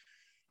are,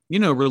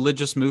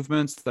 religious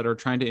movements that are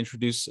trying to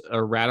introduce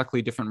a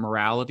radically different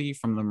morality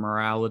from the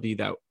morality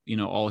that,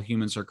 all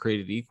humans are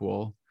created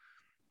equal,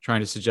 trying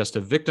to suggest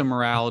a victim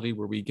morality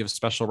where we give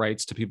special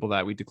rights to people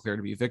that we declare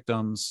to be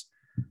victims.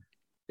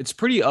 It's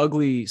pretty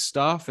ugly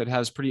stuff. It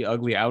has pretty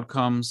ugly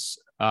outcomes.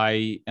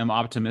 I am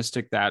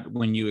optimistic that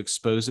when you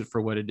expose it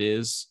for what it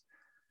is,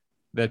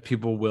 that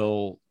people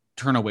will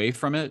turn away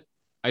from it.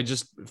 I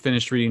just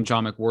finished reading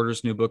John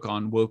McWhorter's new book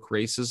on woke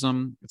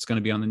racism. It's going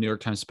to be on the New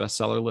York Times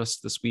bestseller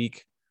list this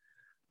week.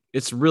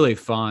 It's really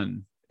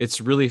fun.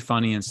 It's really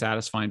funny and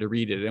satisfying to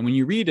read it. And when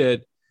you read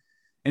it,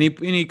 and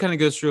he kind of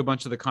goes through a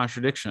bunch of the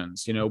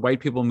contradictions. White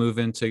people move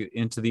into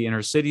the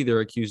inner city, they're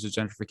accused of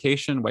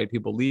gentrification. White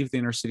people leave the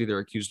inner city, they're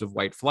accused of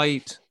white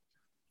flight.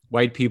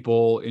 White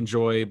people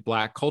enjoy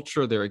Black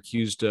culture, they're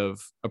accused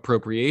of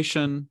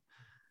appropriation.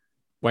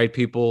 White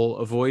people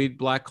avoid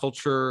Black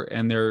culture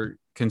and they're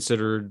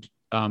considered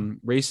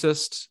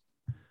racist,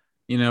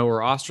 or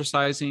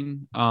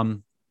ostracizing.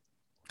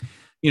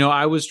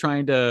 I was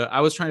trying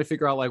to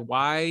figure out, like,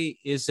 why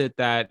is it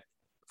that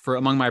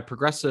among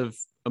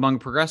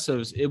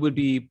progressives, it would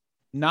be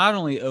not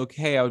only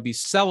okay, I would be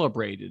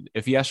celebrated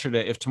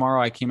if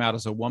tomorrow I came out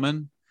as a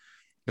woman.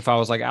 If I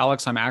was like,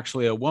 Alex, I'm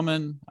actually a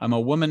woman. I'm a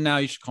woman now.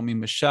 You should call me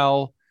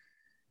Michelle.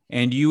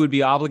 And you would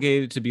be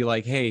obligated to be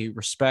like, hey,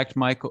 respect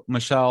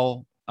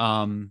Michelle,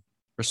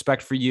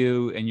 respect for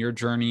you and your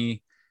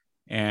journey.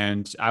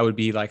 And I would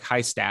be like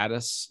high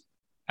status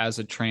as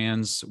a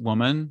trans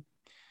woman.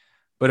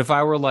 But if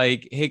I were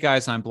like, hey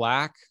guys, I'm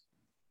Black,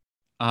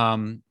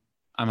 I'm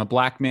a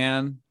Black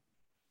man,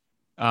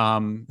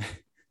 I'm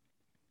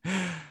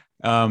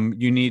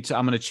going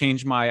to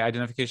change my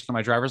identification on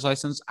my driver's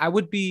license, I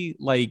would be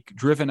like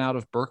driven out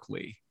of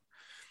Berkeley.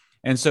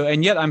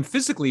 And yet I'm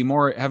physically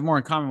have more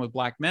in common with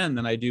Black men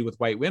than I do with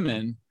white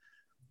women.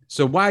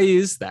 So why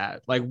is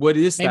that? Like, what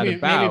is that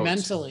about? Maybe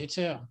mentally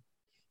too.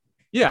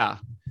 Yeah.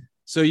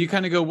 So you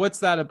kind of go, what's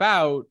that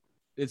about?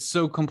 It's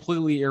so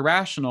completely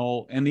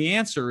irrational. And the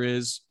answer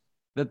is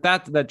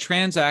that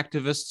trans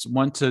activists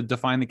want to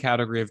define the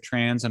category of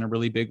trans in a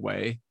really big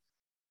way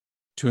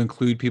to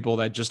include people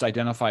that just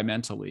identify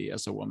mentally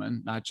as a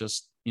woman, not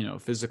just,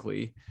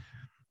 physically.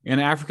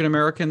 And African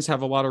Americans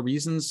have a lot of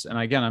reasons. And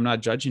again, I'm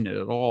not judging it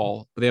at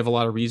all, but they have a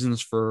lot of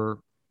reasons for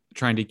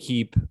trying to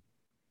keep,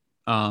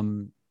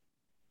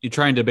 you're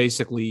trying to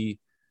basically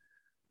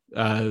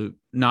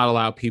not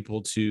allow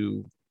people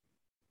to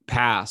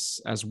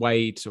pass as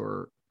white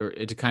or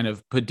to kind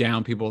of put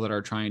down people that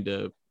are trying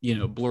to,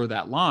 blur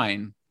that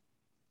line.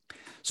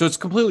 So it's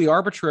completely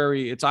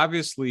arbitrary. It's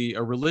obviously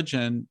a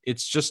religion.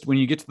 It's just when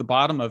you get to the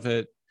bottom of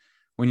it,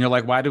 when you're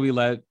like, why do we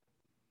let,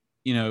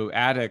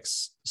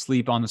 addicts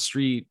sleep on the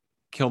street,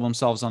 kill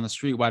themselves on the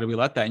street? Why do we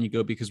let that? And you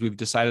go, because we've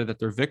decided that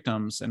they're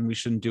victims and we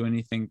shouldn't do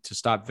anything to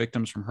stop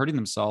victims from hurting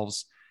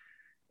themselves.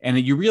 And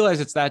you realize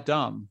it's that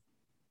dumb.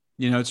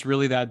 It's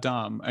really that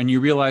dumb. And you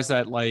realize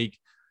that, like,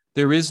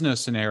 there is no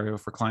scenario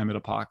for climate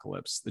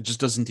apocalypse. It just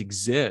doesn't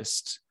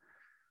exist.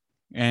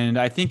 And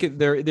I think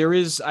there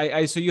is.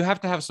 So you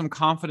have to have some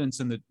confidence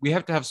we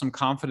have to have some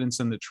confidence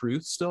in the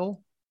truth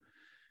still,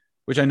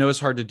 which I know is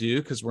hard to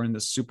do because we're in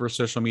this super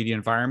social media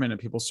environment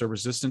and people are so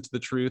resistant to the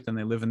truth and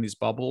they live in these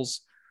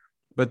bubbles.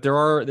 But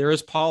there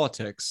is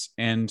politics.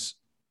 And,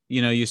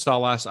 you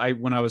saw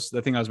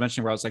the thing I was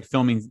mentioning where I was like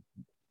filming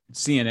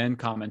CNN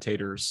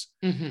commentators,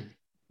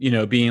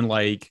 being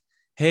like,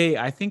 hey,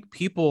 I think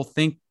people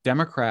think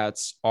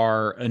Democrats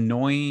are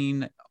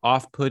annoying,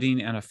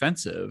 off-putting, and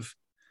offensive.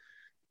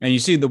 And you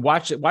see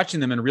watching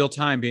them in real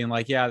time being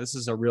like, yeah, this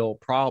is a real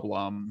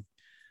problem.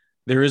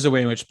 There is a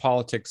way in which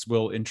politics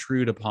will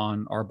intrude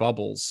upon our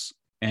bubbles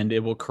and it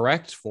will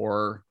correct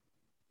for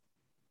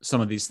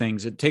some of these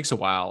things. It takes a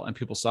while and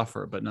people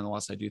suffer, but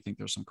nonetheless, I do think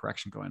there's some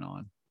correction going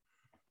on.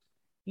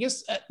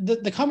 Yes,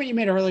 the comment you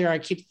made earlier, I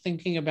keep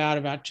thinking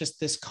about just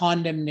this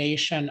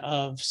condemnation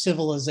of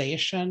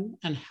civilization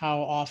and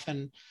how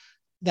often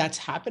that's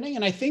happening.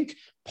 And I think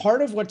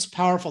part of what's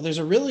powerful, there's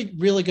a really,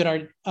 really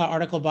good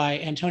article by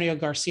Antonio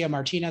Garcia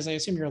Martinez. I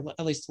assume you're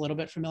at least a little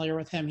bit familiar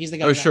with him. He's the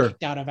guy who got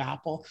kicked out of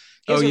Apple.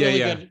 He has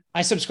good,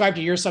 I subscribe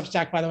to your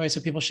Substack, by the way,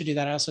 so people should do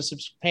that. I also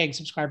paying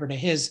subscriber to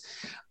his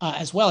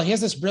as well. He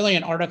has this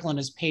brilliant article in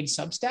his paid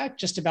Substack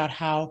just about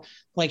how,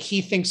 like,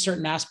 he thinks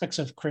certain aspects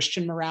of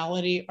Christian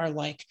morality are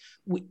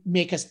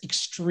make us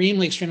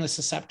extremely, extremely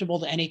susceptible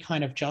to any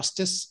kind of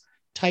justice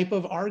type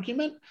of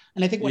argument.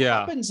 And I think what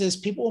happens is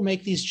people will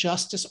make these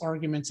justice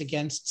arguments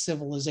against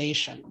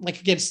civilization,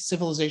 like against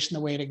civilization the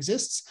way it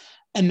exists.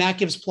 And that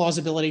gives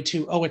plausibility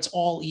to, oh, it's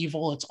all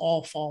evil, it's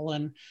all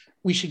fallen,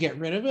 we should get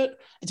rid of it.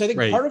 And so I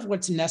think part of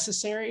what's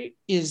necessary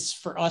is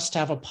for us to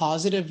have a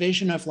positive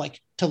vision of, like,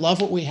 to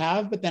love what we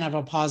have, but then have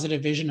a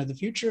positive vision of the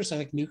future. So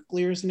like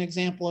nuclear is an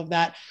example of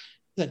that.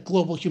 That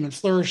global human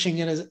flourishing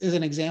is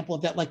an example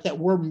of that, like that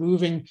we're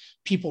moving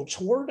people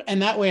toward.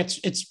 And that way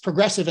it's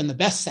progressive in the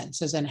best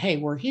sense, as in, hey,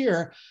 we're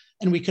here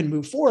and we can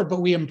move forward,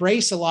 but we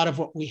embrace a lot of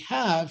what we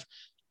have.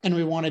 and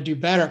we want to do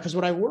better. Because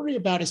what I worry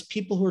about is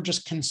people who are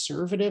just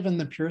conservative in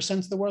the pure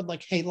sense of the word,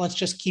 like, hey, let's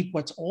just keep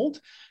what's old.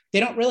 They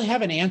don't really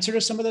have an answer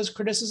to some of those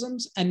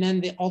criticisms. And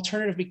then the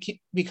alternative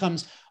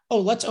becomes, oh,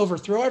 let's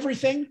overthrow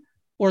everything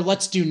or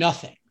let's do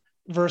nothing.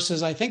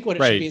 Versus I think what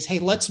it should be is, hey,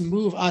 let's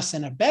move us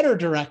in a better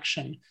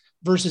direction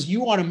versus you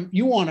want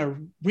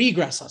to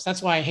regress us.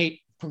 That's why I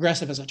hate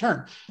progressive as a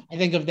term. I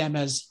think of them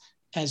as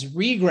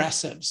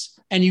regressives.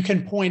 And you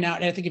can point out,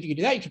 and I think if you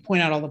do that, you can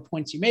point out all the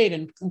points you made,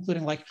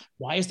 including like,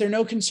 why is there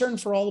no concern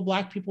for all the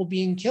Black people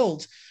being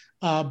killed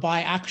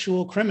by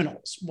actual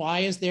criminals?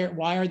 Why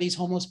are these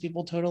homeless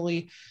people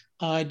totally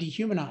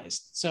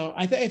dehumanized? So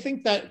I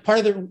think that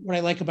part of what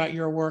I like about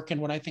your work and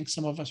what I think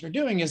some of us are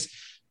doing is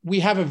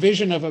we have a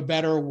vision of a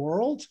better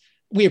world.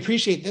 We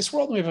appreciate this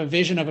world, and we have a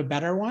vision of a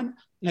better one.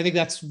 And I think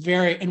that's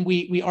and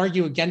we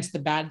argue against the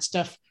bad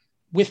stuff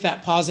with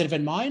that positive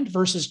in mind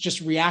versus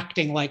just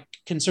reacting like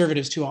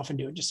conservatives too often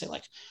do and just say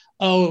like,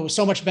 oh, it was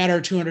so much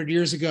better 200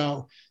 years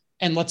ago,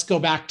 and let's go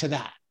back to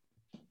that.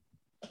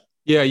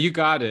 Yeah, you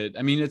got it.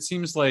 I mean, it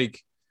seems like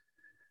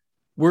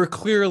we're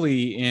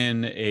clearly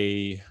in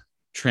a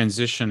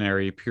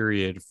transitionary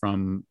period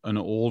from an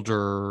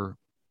older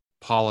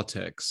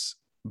politics,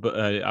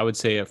 but I would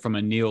say from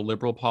a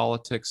neoliberal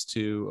politics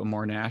to a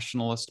more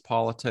nationalist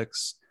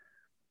politics.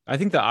 I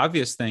think the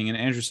obvious thing, and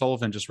Andrew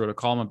Sullivan just wrote a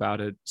column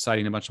about it,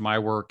 citing a bunch of my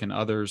work and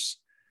others,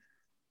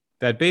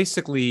 that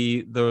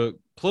basically the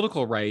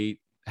political right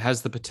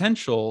has the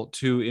potential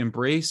to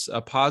embrace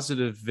a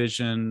positive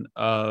vision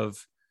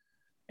of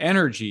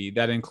energy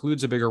that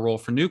includes a bigger role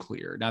for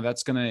nuclear. Now,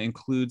 that's going to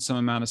include some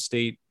amount of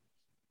state,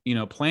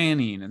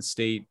 planning and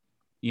state,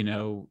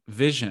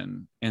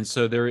 vision. And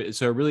so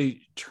so it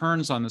really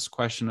turns on this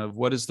question of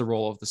what is the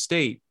role of the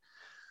state.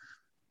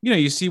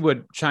 You see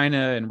what China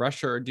and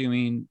Russia are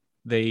doing.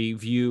 They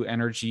view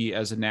energy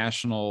as an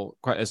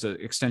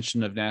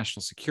extension of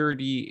national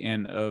security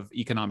and of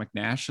economic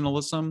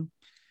nationalism.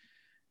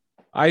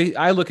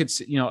 I look at,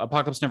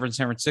 Apocalypse Never in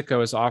San Francisco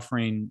as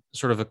offering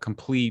sort of a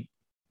complete,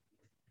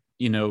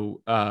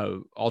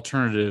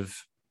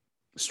 alternative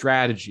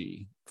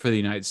strategy for the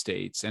United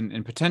States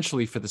and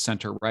potentially for the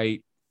center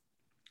right,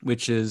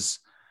 which is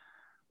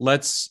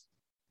let's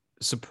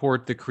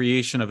support the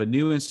creation of a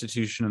new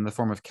institution in the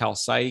form of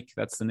CalPsych.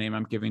 That's the name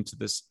I'm giving to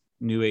this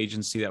new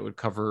agency that would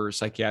cover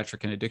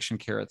psychiatric and addiction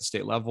care at the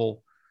state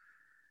level.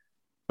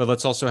 But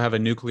let's also have a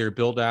nuclear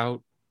build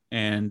out,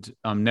 and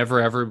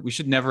we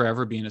should never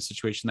ever be in a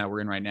situation that we're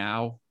in right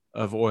now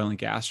of oil and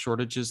gas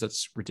shortages.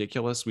 That's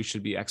ridiculous. We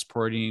should be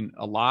exporting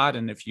a lot.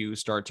 And if you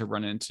start to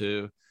run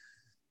into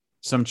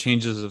some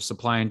changes of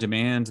supply and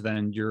demand,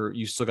 then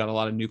you still got a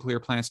lot of nuclear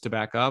plants to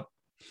back up.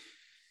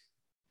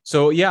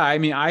 So yeah, I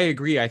mean, I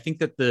agree. I think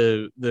that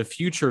the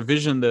future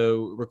vision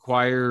though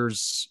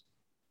requires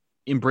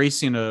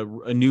embracing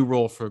a new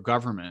role for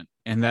government.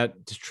 And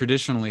that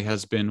traditionally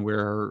has been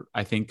where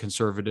I think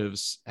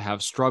conservatives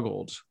have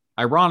struggled.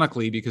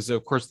 Ironically, because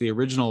of course the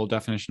original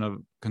definition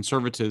of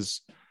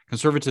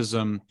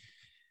conservatism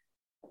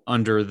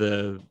under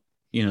the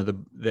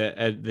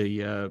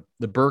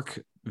Burke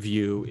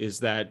view is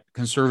that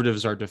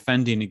conservatives are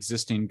defending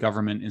existing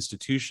government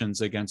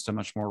institutions against a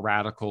much more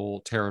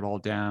radical, tear it all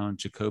down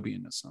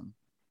Jacobianism.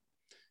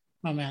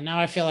 Oh man, now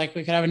I feel like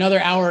we could have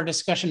another hour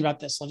discussion about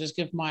this. I'll just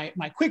give my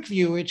quick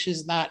view, which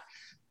is that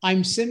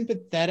I'm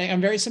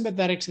very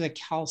sympathetic to the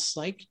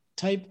CalPsych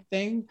type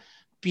thing,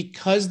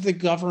 because the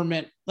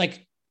government,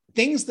 like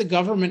things the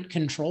government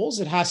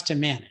controls, it has to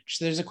manage.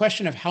 So there's a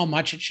question of how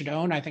much it should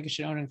own. I think it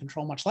should own and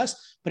control much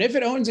less, but if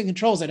it owns and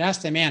controls, it has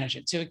to manage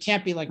it. So it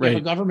can't be like we have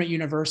a government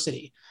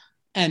university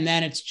and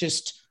then it's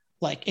just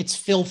like, it's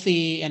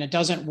filthy and it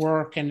doesn't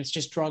work and it's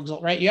just drugs,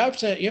 right? You have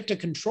to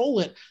control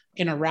it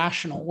in a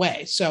rational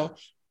way. So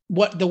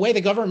the way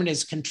the government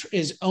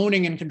is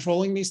owning and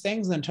controlling these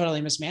things and then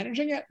totally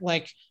mismanaging it,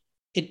 like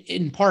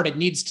it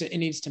needs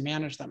to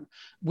manage them.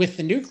 With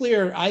the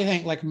nuclear, I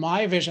think like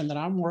my vision that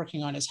I'm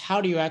working on is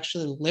how do you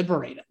actually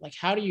liberate it? Like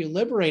how do you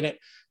liberate it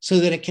so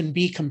that it can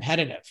be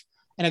competitive?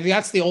 And I think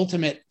that's the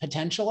ultimate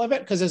potential of it,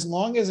 because as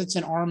long as it's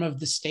an arm of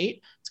the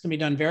state, it's going to be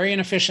done very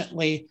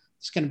inefficiently.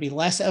 It's going to be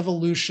less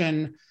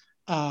evolution.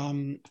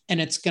 And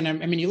it's going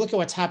to, I mean, you look at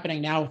what's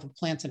happening now with the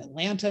plants in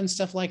Atlanta and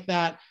stuff like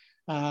that.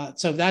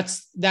 So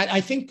that's that, I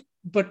think,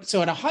 but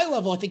so at a high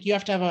level, I think you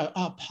have to have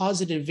a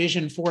positive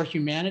vision for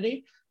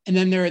humanity. And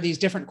then there are these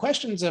different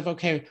questions of,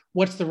 okay,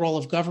 what's the role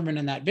of government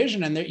in that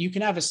vision? And you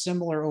can have a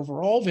similar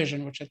overall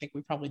vision, which I think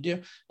we probably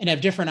do, and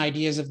have different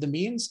ideas of the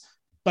means.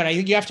 But I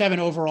think you have to have an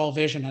overall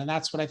vision. And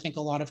that's what I think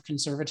a lot of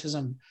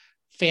conservatism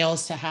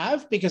fails to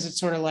have, because it's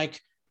sort of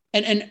like,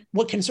 and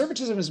what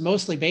conservatism is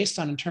mostly based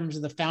on in terms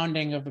of the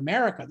founding of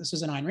America, this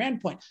is an Ayn Rand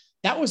point,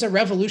 that was a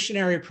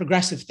revolutionary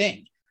progressive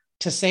thing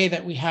to say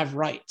that we have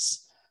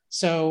rights.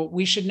 So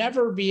we should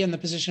never be in the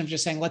position of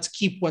just saying, let's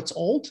keep what's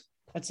old.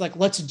 It's like,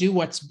 let's do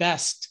what's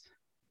best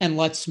and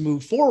let's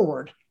move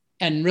forward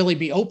and really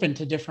be open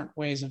to different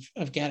ways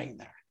of getting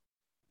there.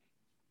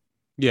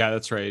 Yeah,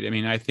 that's right. I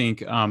mean, I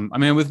think,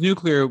 with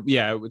nuclear,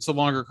 yeah, it's a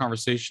longer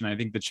conversation. I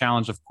think the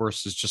challenge, of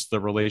course, is just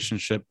the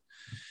relationship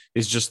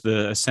is just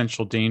the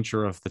essential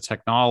danger of the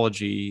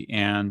technology.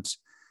 And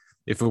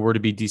if it were to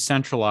be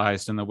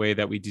decentralized in the way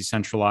that we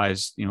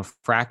decentralize,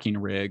 fracking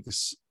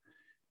rigs,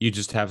 you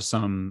just have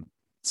some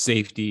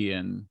safety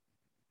and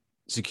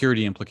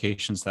security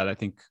implications that I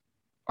think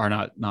are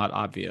not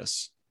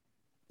obvious.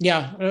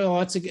 Yeah,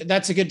 well,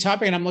 that's a good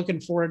topic, and I'm looking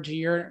forward to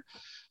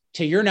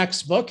your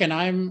next book. And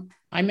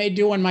I may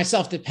do one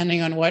myself,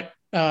 depending on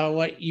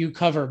what you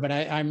cover. But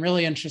I'm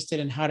really interested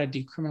in how to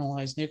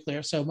decriminalize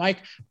nuclear. So, Mike,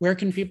 where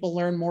can people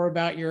learn more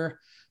about your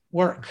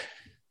work?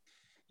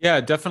 Yeah,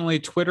 definitely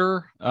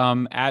Twitter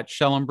at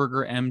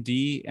Shellenberger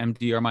MD.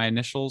 MD are my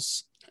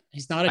initials.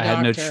 He's not a doctor. I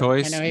had no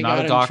choice. I know he not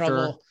got a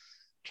doctor. In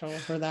trouble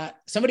for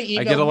that. Somebody emailed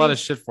I get a lot of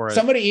shit for it.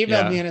 Somebody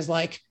emailed me and is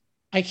like,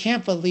 I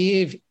can't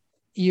believe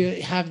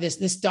you have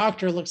this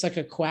doctor looks like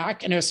a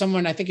quack. And it was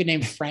someone, I think,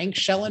 named Frank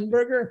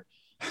Shellenberger.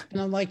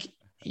 And I'm like,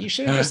 you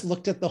should have just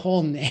looked at the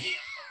whole name.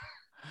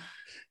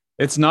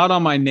 It's not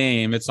on my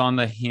name. It's on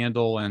the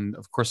handle. And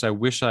of course, I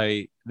wish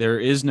there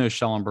is no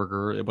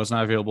Shellenberger. It was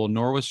not available,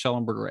 nor was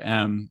Shellenberger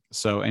M.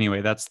 So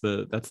anyway, that's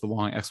the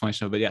long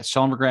explanation of it. But yeah,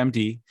 Shellenberger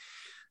MD,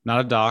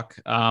 not a doc.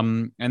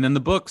 And then the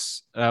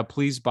books,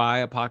 please buy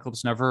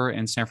Apocalypse Never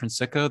and San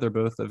Francisco. They're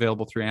both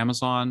available through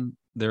Amazon.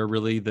 They're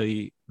really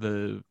the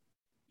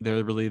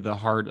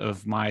heart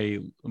of my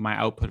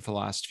output for the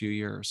last few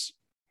years.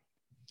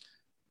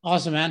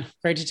 Awesome, man.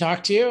 Great to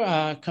talk to you.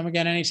 Come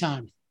again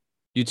anytime.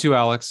 You too,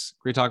 Alex.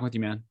 Great talking with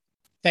you, man.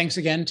 Thanks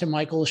again to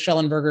Michael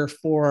Shellenberger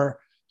for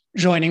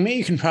joining me.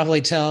 You can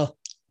probably tell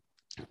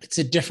it's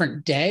a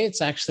different day.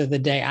 It's actually the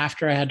day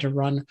after I had to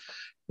run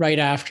right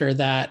after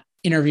that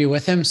interview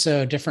with him.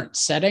 So different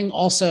setting.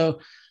 Also,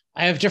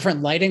 I have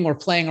different lighting. We're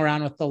playing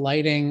around with the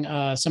lighting.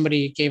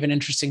 Somebody gave an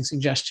interesting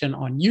suggestion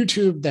on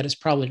YouTube that is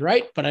probably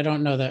right, but I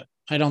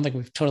don't think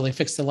we've totally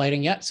fixed the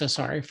lighting yet. So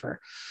sorry for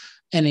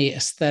any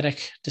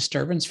aesthetic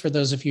disturbance for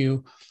those of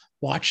you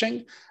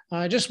watching.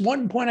 Just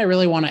one point I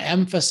really want to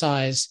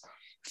emphasize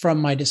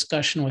from my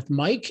discussion with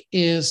Mike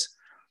is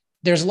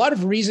there's a lot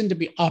of reason to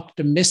be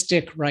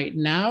optimistic right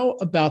now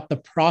about the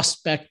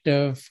prospect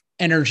of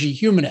energy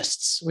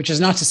humanists, which is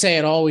not to say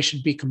at all we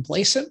should be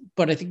complacent,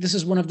 but I think this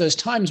is one of those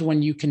times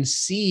when you can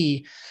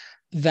see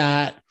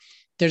that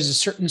there's a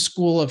certain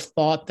school of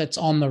thought that's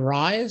on the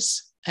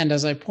rise. And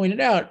as I pointed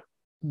out,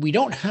 we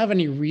don't have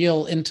any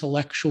real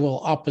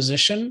intellectual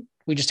opposition.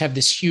 We just have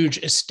this huge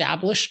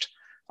established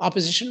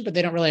opposition, but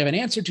they don't really have an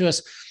answer to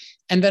us.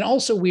 And then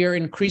also we are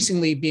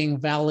increasingly being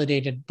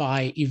validated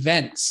by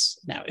events.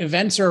 Now,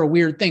 events are a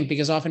weird thing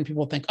because often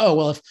people think, oh,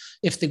 well,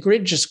 if the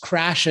grid just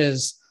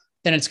crashes,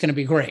 then it's going to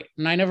be great.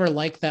 And I never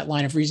like that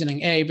line of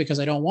reasoning, A, because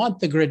I don't want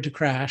the grid to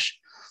crash,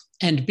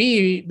 and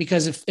B,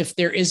 because if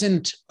there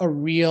isn't a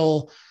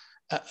real,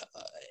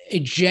 a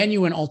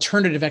genuine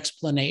alternative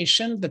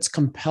explanation that's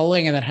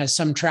compelling and that has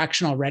some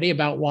traction already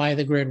about why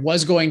the grid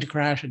was going to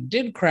crash and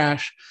did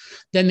crash,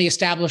 then the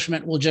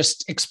establishment will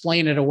just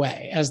explain it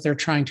away as they're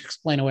trying to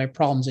explain away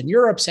problems in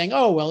Europe, saying,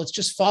 oh, well, it's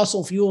just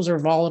fossil fuels are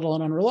volatile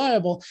and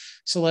unreliable,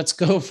 so let's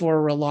go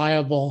for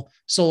reliable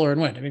solar and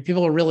wind. I mean,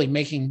 people are really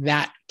making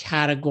that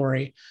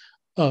category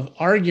of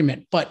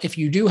argument. But if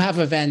you do have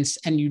events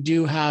and you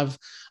do have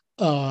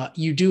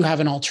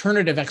an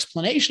alternative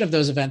explanation of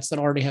those events that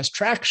already has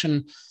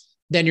traction,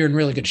 then you're in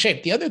really good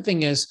shape. The other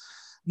thing is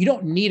you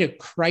don't need a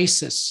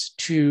crisis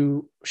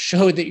to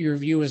show that your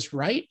view is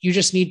right. You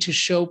just need to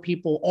show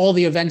people all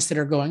the events that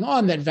are going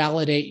on that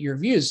validate your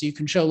views. You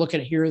can show, look at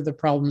it, here are the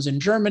problems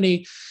in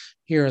Germany,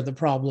 here are the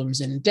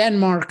problems in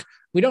Denmark.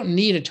 We don't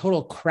need a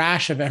total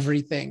crash of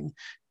everything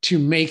to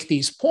make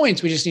these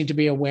points. We just need to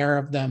be aware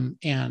of them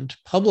and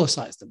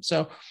publicize them.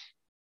 So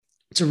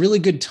it's a really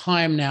good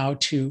time now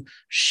to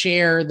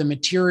share the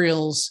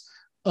materials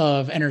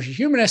of energy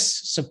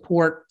humanists,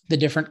 support the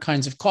different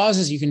kinds of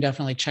causes. You can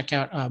definitely check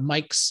out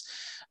Mike's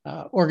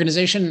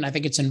organization. I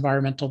think it's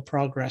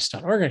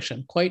environmentalprogress.org. Actually,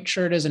 I'm quite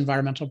sure it is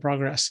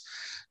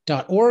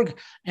environmentalprogress.org.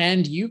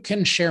 And you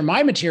can share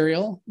my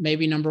material,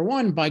 maybe number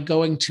one, by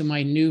going to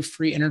my new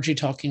free Energy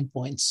Talking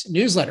Points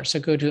newsletter. So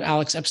go to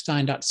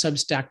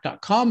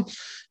alexepstein.substack.com.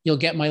 You'll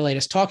get my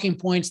latest talking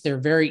points. They're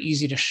very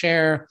easy to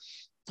share.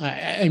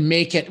 I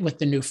make it with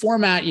the new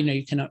format.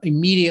 You can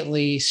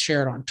immediately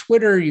share it on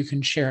Twitter. You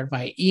can share it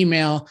via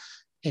email.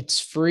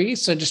 It's free.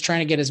 So just trying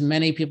to get as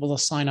many people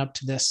to sign up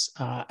to this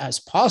as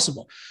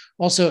possible.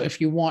 Also, if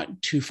you want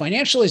to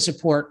financially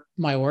support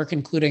my work,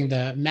 including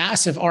the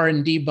massive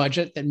R&D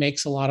budget that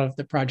makes a lot of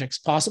the projects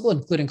possible,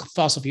 including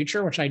Fossil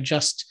Future, which I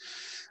just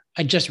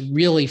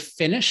really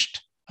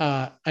finished.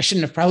 I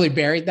shouldn't have probably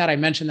buried that. I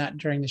mentioned that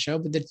during the show,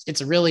 but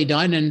it's really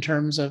done in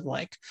terms of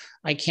like,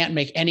 I can't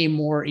make any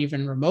more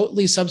even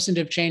remotely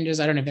substantive changes.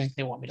 I don't even think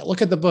they want me to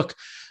look at the book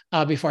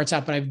before it's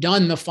out, but I've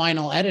done the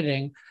final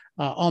editing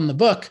on the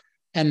book.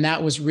 And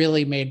that was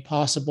really made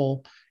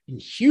possible in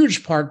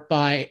huge part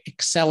by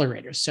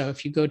accelerators. So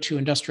if you go to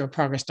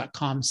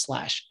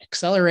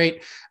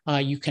industrialprogress.com/accelerate,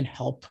 you can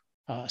help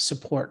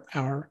support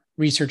our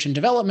research and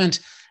development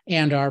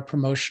and our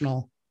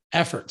promotional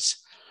efforts.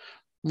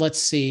 Let's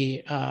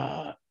see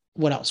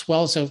what else.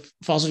 Well, so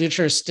Fossil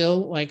Future is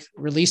still like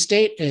release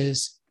date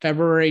is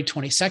February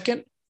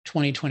 22nd,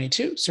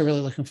 2022. So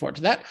really looking forward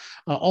to that.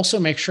 Also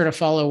make sure to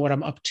follow what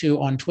I'm up to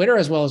on Twitter,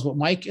 as well as what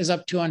Mike is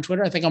up to on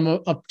Twitter. I think I'm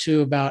up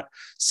to about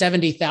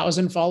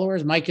 70,000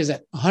 followers. Mike is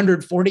at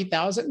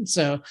 140,000.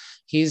 So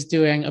he's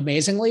doing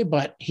amazingly,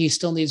 but he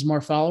still needs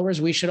more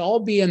followers. We should all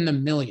be in the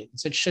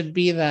millions. It should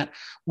be that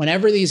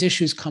whenever these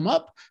issues come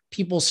up,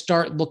 people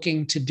start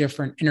looking to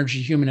different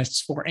energy humanists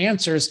for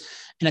answers.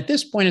 And at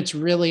this point, it's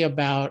really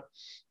about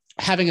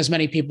having as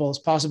many people as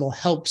possible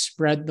help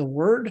spread the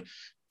word,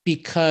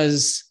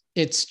 because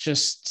it's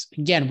just,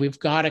 again, we've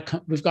got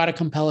a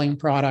compelling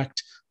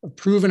product, a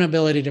proven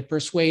ability to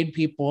persuade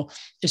people.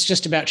 It's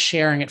just about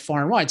sharing it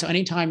far and wide. So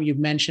anytime you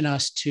mention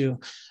us to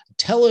a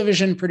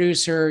television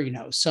producer,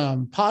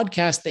 some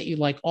podcast that you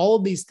like, all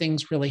of these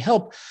things really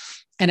help.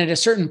 And at a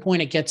certain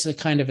point, it gets a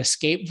kind of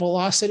escape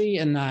velocity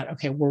in that,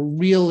 okay,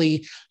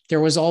 there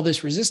was all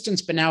this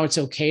resistance, but now it's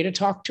okay to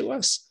talk to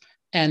us.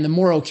 And the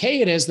more okay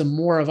it is, the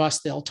more of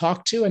us they'll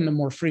talk to, and the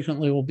more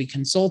frequently we'll be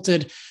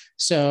consulted.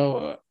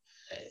 So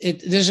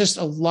there's just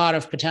a lot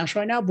of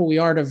potential right now, but we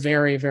are at a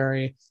very,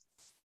 very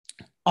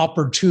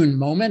opportune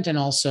moment, and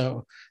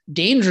also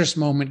dangerous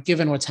moment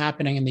given what's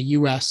happening in the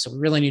US. So we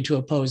really need to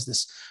oppose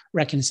this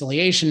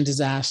reconciliation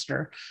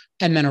disaster.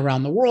 And then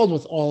around the world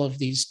with all of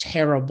these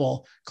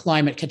terrible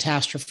climate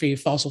catastrophe,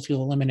 fossil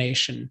fuel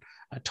elimination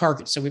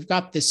targets. So we've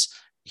got this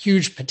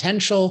huge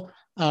potential,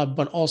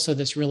 but also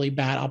this really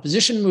bad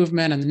opposition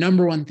movement. And the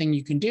number one thing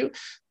you can do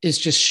is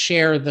just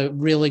share the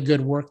really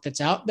good work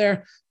that's out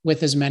there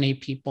with as many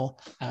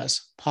people as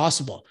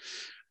possible.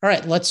 All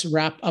right, let's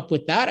wrap up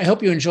with that. I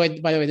hope you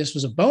enjoyed. By the way, this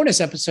was a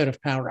bonus episode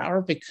of Power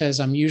Hour because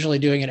I'm usually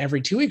doing it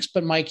every 2 weeks,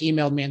 but Mike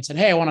emailed me and said,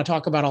 hey, I want to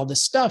talk about all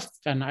this stuff.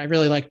 And I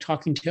really like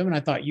talking to him, and I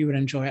thought you would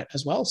enjoy it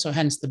as well. So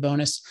hence the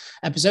bonus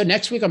episode.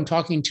 Next week,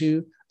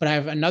 but I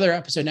have another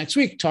episode next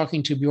week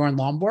talking to Bjorn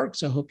Lomborg.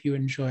 So I hope you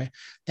enjoy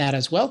that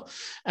as well.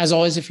 As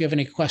always, if you have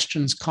any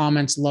questions,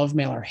 comments, love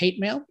mail, or hate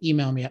mail,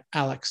 email me at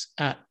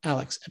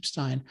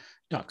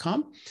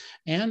alex@alexepstein.com.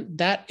 And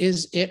that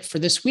is it for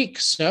this week.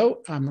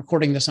 So I'm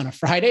recording this on a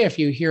Friday. If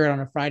you hear it on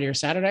a Friday or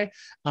Saturday,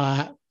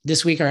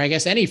 this week, or I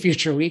guess any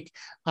future week,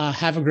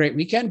 have a great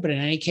weekend. But in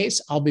any case,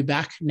 I'll be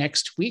back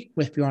next week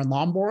with Bjorn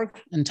Lomborg.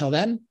 Until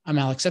then, I'm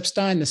Alex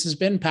Epstein. This has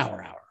been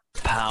Power Hour.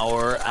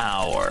 Power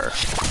Hour.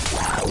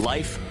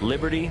 Life,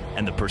 liberty,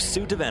 and the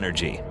pursuit of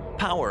energy.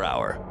 Power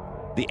Hour.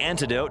 The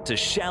antidote to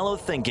shallow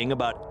thinking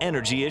about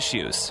energy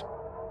issues.